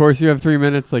says, "Of course you have 3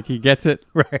 minutes." Like he gets it.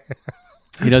 Right.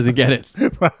 He doesn't get it.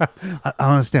 I don't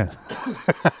understand.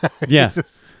 Yeah.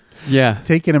 Just Yeah.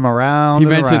 taking him around. He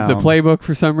and mentions the around. playbook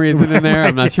for some reason in there.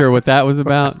 I'm not sure what that was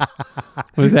about.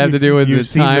 What does that have to do with You've the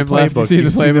seen the time left? playbook. You've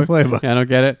You've seen seen the the playbook. playbook. Yeah, I don't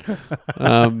get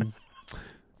it.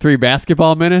 3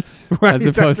 basketball minutes Right, as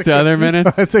that's opposed a to good- other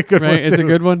minutes. that's a good right? one, It's a too.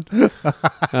 good one.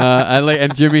 I like,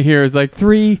 and Jimmy here is like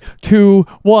 3, 2,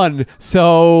 1.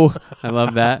 So I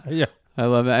love that. Yeah. I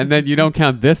love that. And then you don't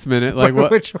count this minute. Like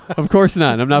what? Which one? Of course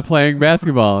not. I'm not playing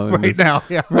basketball in Right this. now.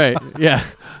 Yeah. Right. Yeah.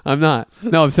 I'm not.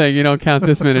 No, I'm saying you don't count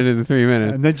this minute into 3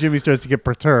 minutes. And then Jimmy starts to get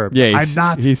perturbed. Yeah, I'm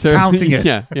not he's counting it.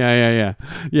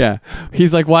 Yeah.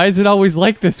 He's like, why is it always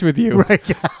like this with you? Right.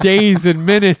 Yeah. Days and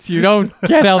minutes. You don't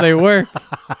get how they work.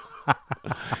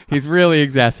 He's really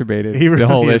exacerbated He the really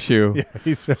whole is. issue.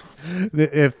 Yeah,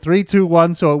 if 3, 2,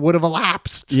 1, so it would have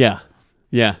elapsed. Yeah.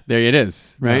 There it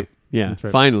is. Right? Yeah. that's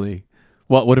right. Finally.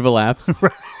 What would have elapsed?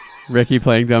 Ricky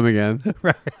playing dumb again.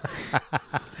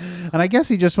 And I guess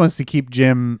he just wants to keep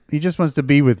Jim. He just wants to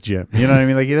be with Jim. You know what I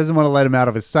mean? Like he doesn't want to let him out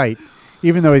of his sight,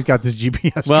 even though he's got this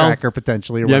GPS Well, tracker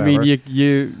potentially or Yeah, I whatever. mean,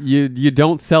 you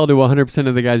don't sell to 100%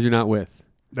 of the guys you're not with.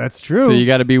 That's true. So you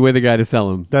got to be with a guy to sell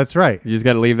them. That's right. You just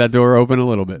got to leave that door open a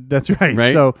little bit. That's right.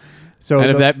 Right? So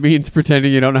And if that means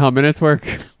pretending you don't know how minutes work,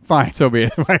 fine. so be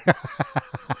it.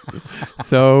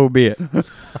 So be it.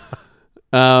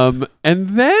 And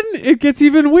then it gets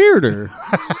even weirder.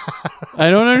 I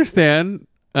don't understand.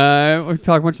 We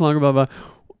talk much longer about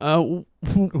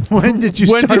When did you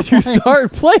when start did you playing?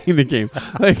 start playing the game?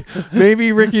 Like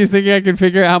maybe Ricky's thinking I can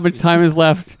figure out how much time is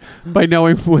left by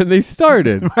knowing when they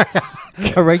started.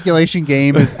 A regulation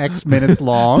game is X minutes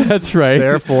long. That's right.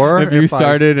 Therefore, if you if I-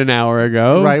 started an hour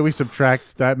ago, Right, we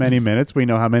subtract that many minutes. We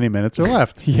know how many minutes are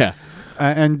left. Yeah.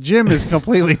 And Jim is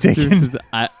completely taken. This is,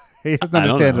 He doesn't I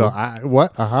don't understand it know. all.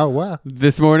 What? What?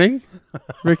 this morning,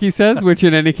 Ricky says, which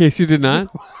in any case you did not.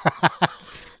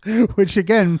 Which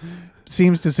again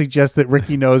seems to suggest that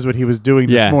Ricky knows what he was doing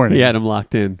this morning. he had him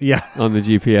locked in. Yeah. On the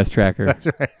GPS tracker. That's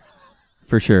right.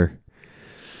 For sure.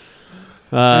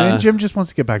 And then Jim just wants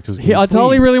to get back to his game. That's all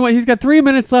he please. really wants. He's got 3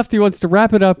 minutes left. He wants to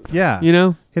wrap it up. Yeah. You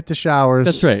know? Hit the showers.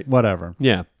 That's right. Whatever.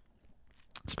 Yeah.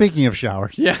 Speaking of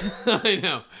showers. Yeah. I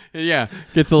know. Yeah.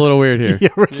 Gets a little weird here. Yeah,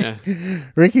 Ricky, Yeah.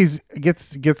 Ricky's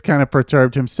gets kind of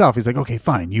perturbed himself. He's like, okay,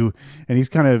 fine. You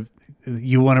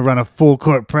want to run a full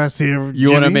court press here?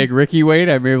 You want to Jimmy? make Ricky wait?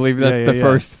 I believe that's Yeah, the yeah.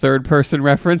 first third person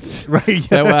reference right?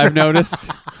 Yeah. that I've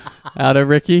noticed out of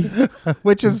Ricky.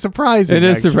 Which is surprising. It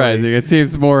is actually. surprising. It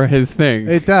seems more his thing.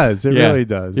 It does. It Yeah. really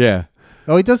does. Yeah.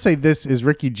 Oh, he does say this is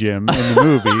Ricky Jim in the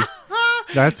movie.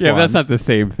 That's Yeah, one. but that's not the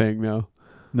same thing, though.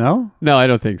 No. No, I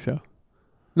don't think so.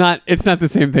 It's not the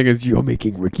same thing as you're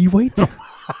making Ricky wait.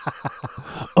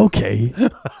 Okay.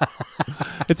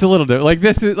 It's a little different. Like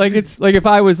this is like it's like if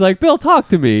I was like, Bill, talk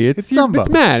to me. It's Sumbo. it's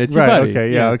Matt. It's your Right, buddy.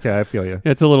 okay, yeah, okay, I feel you.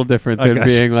 It's a little different than gotcha.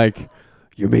 being like,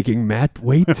 you're making Matt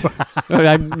wait.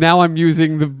 Now I'm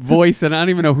using the voice, and I don't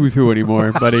even know who's who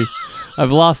anymore, buddy.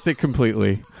 I've lost it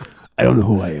completely. I don't know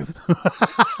who I am.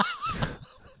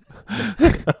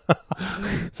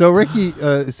 So Ricky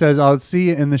says, "I'll see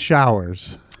you in the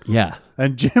showers," Yeah.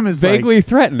 and Jim is Vaguely like,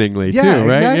 threateningly, Yeah, too,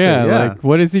 right? exactly, yeah. Like,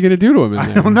 what is he going to do to him in "I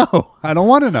there? don't know. I don't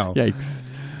want to know." Yikes.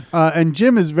 And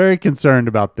Jim is very concerned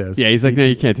about this. Yeah, he's like, no,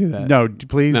 you can't do that. No,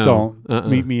 please No. don't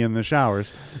meet me in the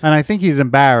showers. And I think he's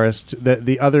embarrassed that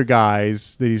the other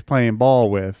guys that he's playing ball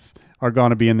with are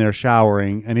going to be in there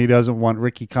showering, and he doesn't want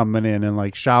Ricky coming in and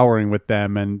like showering with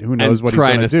them, and who knows And what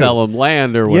trying he's to going to do. sell him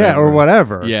land or whatever. Yeah, or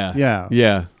whatever. Yeah. yeah.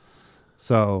 Yeah.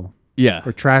 So, Yeah.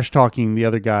 or trash talking the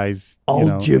other guys. All in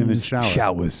the Jim's shower.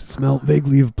 showers smell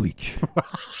vaguely of bleach.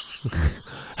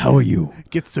 How are you?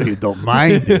 Get so you don't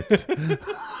mind it.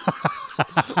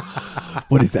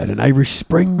 What is that, an Irish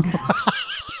Spring?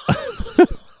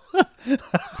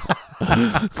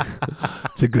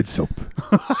 It's a good soap.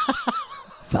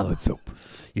 Solid soap.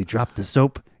 You dropped the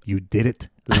soap. You did it.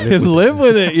 Live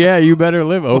with it. Yeah, you better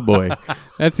live. Oh boy,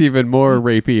 that's even more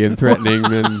rapey and threatening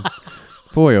than.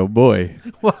 Boy, oh boy.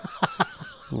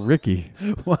 Ricky,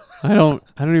 I don't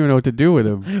even know what to do with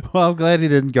him. Well, I'm glad he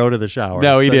didn't go to the shower.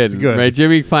 No, he That's didn't. Good. Right,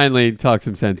 Jimmy finally talked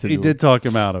some sense into He him. did talk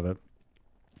him out of it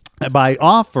by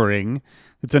offering.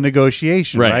 It's a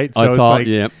negotiation, right? Oh, it's all- like,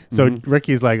 yep. So Mhm.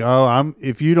 Ricky's like, "Oh,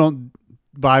 if you don't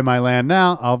buy my land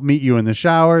now, I'll meet you in the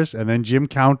showers." And then Jim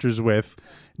counters with,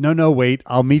 "No, wait,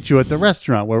 I'll meet you at the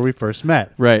restaurant where we first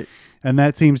met." Right. And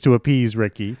that seems to appease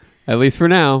Ricky. At least for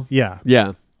now. Yeah,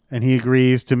 Yeah, and he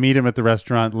agrees to meet him at the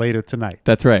restaurant later tonight.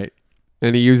 that's right.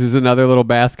 And he uses another little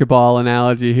basketball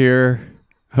analogy here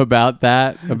about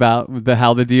that, about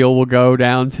how the deal will go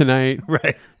down tonight.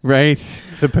 Right. Right.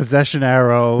 The possession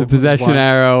arrow. The possession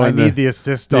arrow I and need the- the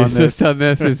assist The on assist this. on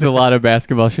this is a lot of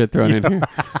basketball shit thrown in here.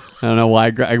 I don't know why.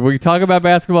 We talk about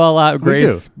basketball a lot.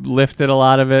 Grace lifted a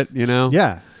lot of it, you know?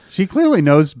 Yeah. She clearly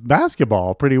knows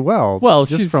basketball pretty well. Well,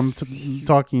 just she's- from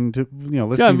talking to, Yeah,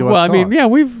 listening to us well, I talk. mean,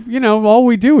 yeah, all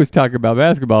we do is talk about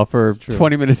basketball for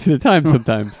 20 minutes at a time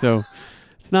sometimes. So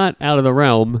it's not out of the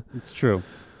realm. It's true.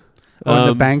 Oh, and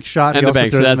the bank shot. And he the also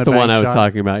bank shot. throws in That's the one bank I was shot.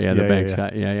 talking about. Yeah, the Yeah, bank yeah.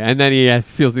 shot. Yeah. And then he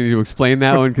feels the need to explain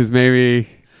that one because maybe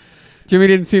Jimmy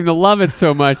didn't seem to love it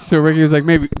so much. So Ricky was like,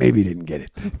 maybe he didn't get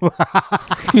it.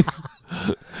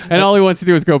 And all he wants to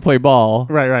do is go play ball.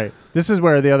 Right. This is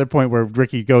where the other point where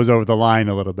Ricky goes over the line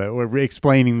a little bit. We're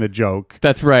explaining the joke.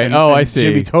 That's right. And- I and see.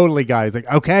 Jimmy totally got it. He's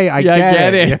like, okay, I Yeah,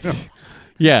 get it. it. You know?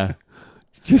 Yeah.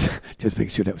 Just make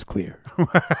sure that was clear.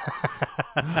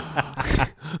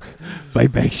 By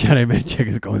bank shot, I meant check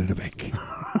is going to the bank.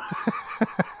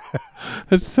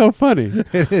 That's so funny.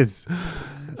 It is.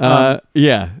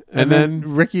 Yeah. And then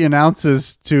Ricky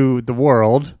announces to the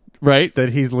world right. that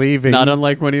he's leaving. Not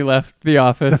unlike when he left the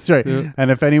office. That's right.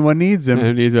 And if anyone needs him,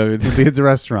 And he's he'll be at the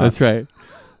restaurant. That's right.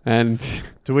 And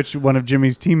To which one of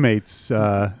Jimmy's teammates,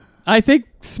 I think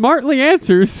smartly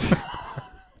answers,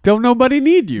 don't nobody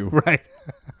need you. right.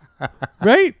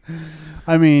 Right?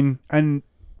 I mean, and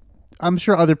I'm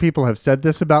sure other people have said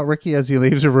this about Ricky as he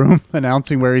leaves a room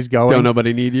announcing where he's going. Don't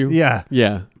nobody need you? Yeah.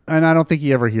 Yeah. And I don't think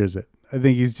he ever hears it. I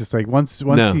think he's just like, once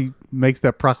No. he makes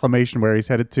that proclamation where he's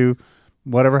headed to,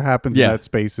 whatever happens Yeah. in that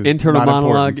space is Internal not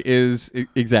monologue important. is,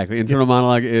 exactly. Internal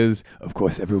monologue is, Of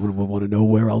course, everyone will want to know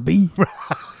where I'll be.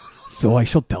 So I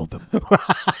shall tell them.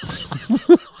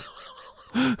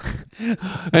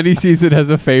 and he sees it as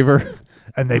a favor.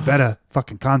 And they better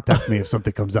fucking contact me if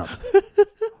something comes up.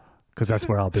 Because that's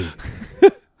where I'll be.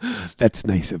 That's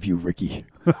nice of you, Ricky.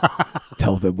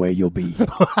 Tell them where you'll be.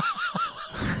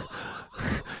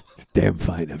 It's damn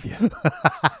fine of you.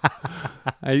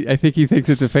 I think he thinks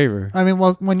it's a favor I mean,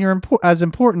 well, when you're as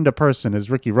important a person as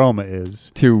Ricky Roma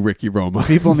is, to Ricky Roma.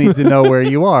 people need to know where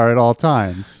you are at all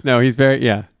times. No, he's very,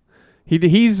 yeah.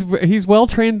 He's well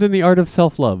trained in the art of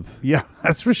self-love. Yeah,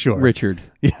 that's for sure. Richard.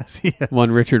 Yes, he is.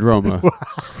 One Richard Roma.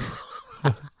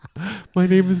 My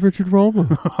name is Richard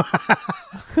Roma.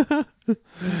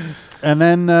 And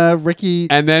then Ricky,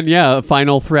 And then, yeah, a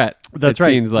final threat. that's it right.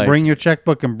 Seems like. Bring your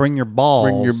checkbook and bring your balls.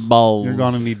 Bring your balls. You're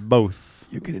going to need both.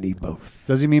 You're going to need both.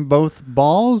 Does he mean both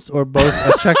balls or both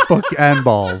a checkbook and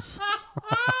balls?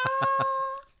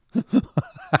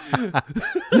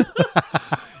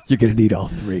 You're going to need all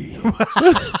three.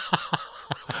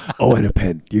 Oh, and a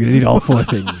pen. You're going to need all four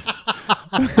things.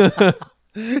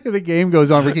 The game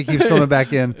goes on. Ricky keeps coming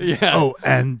back in. Oh,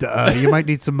 and you might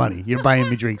need some money. You're buying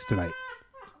me drinks tonight.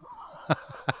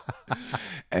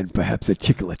 and perhaps a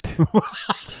chiclet.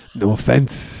 No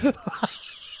offense.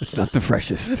 It's not the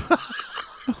freshest.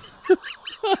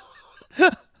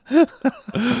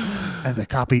 And a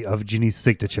copy of Ginny's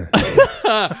signature.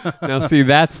 Now, see,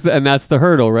 that's the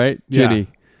hurdle, right, Ginny?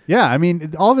 Yeah, I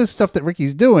mean, all this stuff that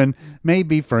Ricky's doing may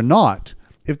be for naught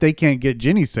if they can't get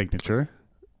Ginny's signature.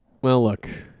 Well, look.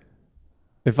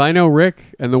 If I know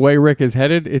Rick and the way Rick is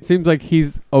headed, it seems like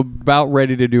he's about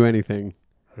ready to do anything.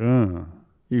 You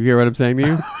hear what I'm saying to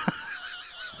you?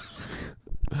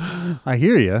 I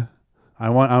hear you.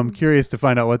 I'm curious to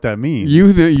find out what that means.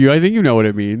 I think you know what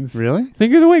it means. Really?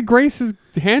 Think of the way Grace has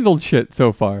handled shit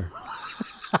so far.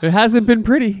 It hasn't been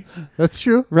pretty, That's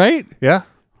true. right? Yeah.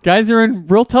 Guys are in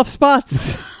real tough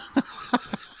spots.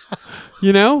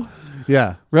 You know?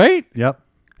 Yeah. Right? Yep.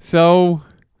 So,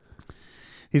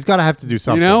 He's got to have to do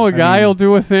something. a guy will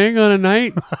do a thing on a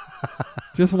night.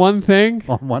 Just one thing.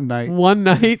 on one night One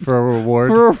night for a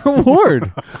reward. for a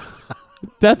reward.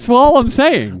 That's all I'm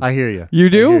saying. I hear you. You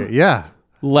do? I hear you. Yeah.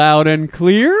 Loud and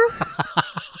clear?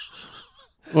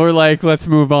 Or like, let's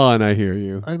move on, I hear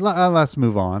you. Let's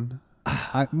move on.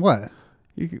 What?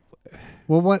 You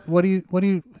Well, what do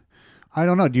you? I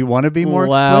don't know. Do you want to be more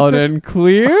loud explicit? and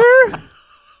clear?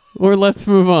 Or let's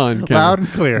move on, Kevin. Loud and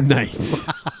clear. Nice.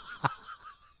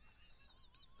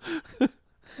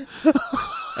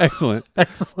 Excellent.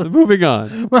 Moving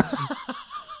on.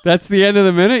 That's the end of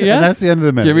the minute, yes? And that's the end of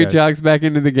the minute. Jimmy yeah. jogs back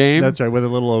into the game. That's right, with a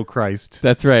little old Christ.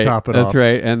 That's right. Top it That's off.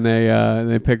 right. And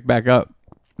they pick back up.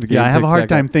 The game Yeah, I have a picks hard back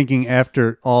time up. thinking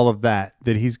after all of that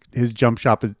his jump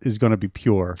shot is going to be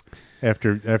pure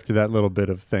after that little bit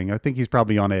of thing. I think he's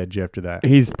probably on edge after that.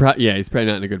 He's probably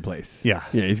not in a good place. Yeah.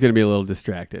 Yeah, he's going to be a little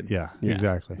distracted. Yeah,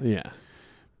 exactly. Yeah.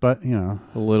 But, you know.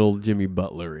 A little Jimmy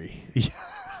Butlery.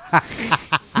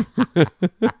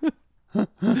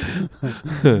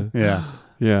 Yeah.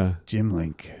 Yeah. Jim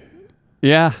Link.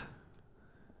 Yeah.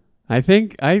 I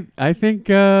think Ginny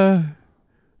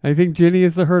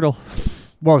is the hurdle.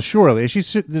 Well, surely.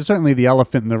 There's certainly the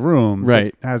elephant in the room.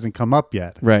 Right. That hasn't come up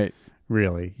yet. Right.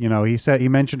 Really. You know, he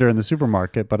mentioned her in the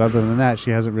supermarket, but other than that, she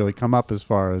hasn't really come up as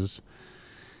far as.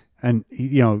 And,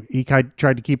 you know, he tried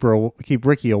to keep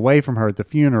Ricky away from her at the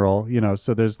funeral, you know,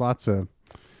 so there's lots of.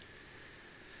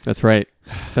 That's right.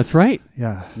 That's right.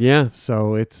 Yeah. Yeah.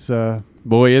 So it's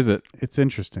Boy, is it. it's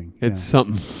interesting. It's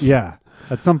something. Yeah.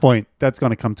 At some point, that's going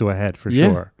to come to a head for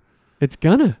Yeah. sure. It's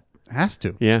gonna. It has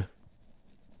to. Yeah.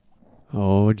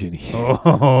 Oh, Ginny.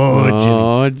 Oh, Ginny.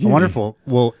 Oh, Ginny. Wonderful.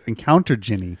 We'll encounter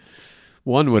Ginny.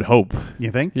 One would hope.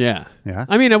 You think? Yeah. Yeah.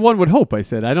 I mean, one would hope, I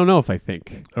said. I don't know if I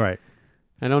think. All right.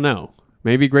 I don't know.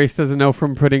 Maybe Grace doesn't know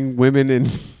from putting women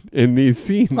in these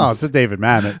scenes. Oh, it's a David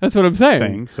Mamet That's what I'm saying.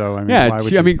 thing. So, I mean, Yeah, why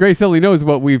would you? Grace only knows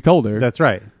what we've told her. That's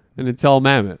right. And it's all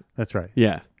Mamet. That's right.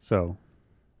 Yeah. So,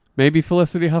 Maybe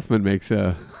Felicity Huffman makes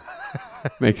an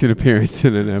appearance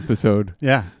in an episode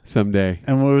yeah. someday.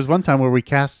 And there was one time where we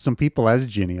cast some people as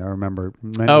Ginny. I remember.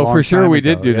 A Oh, long for sure time we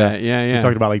ago. did do that. Yeah, yeah. We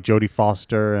talked about like Jodie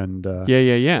Foster and I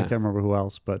Yeah. can't remember who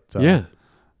else, but Yeah.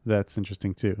 that's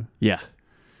interesting too. Yeah.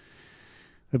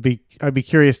 I'd be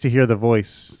curious to hear the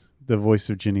voice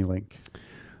of Ginny Link.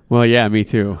 Well, yeah, me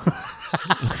too.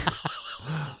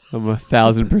 I'm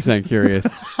 1,000% curious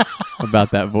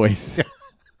about that voice.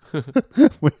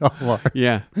 We all are.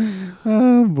 Yeah.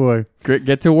 Oh boy.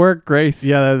 Get to work, Grace.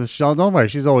 Yeah, don't worry.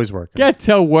 She's always working. Get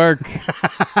to work.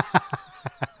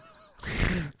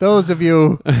 Those of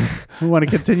you who want a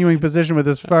continuing position with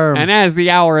this firm. And as the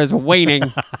hour is waning.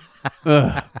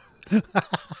 Ugh.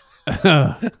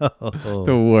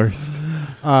 The worst.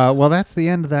 Well, that's the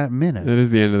end of that minute. That is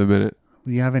the end of the minute.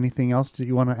 Do you have anything else that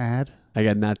you want to add? I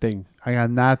got nothing. I got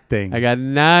nothing. I got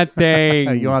nothing.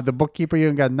 You don't have the bookkeeper.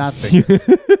 You got nothing.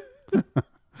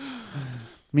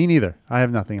 Me neither. I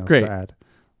have nothing else Great. to add.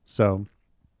 So,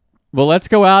 Well, let's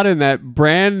go out in that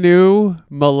brand new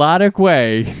melodic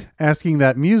way. asking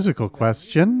that musical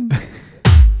question.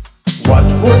 What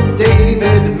would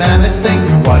David Mamet think?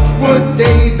 What would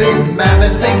David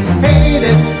Mamet think? Hate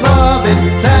it, love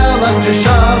it, tell us to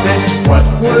shove it. What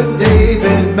would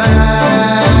David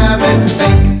Mamet think?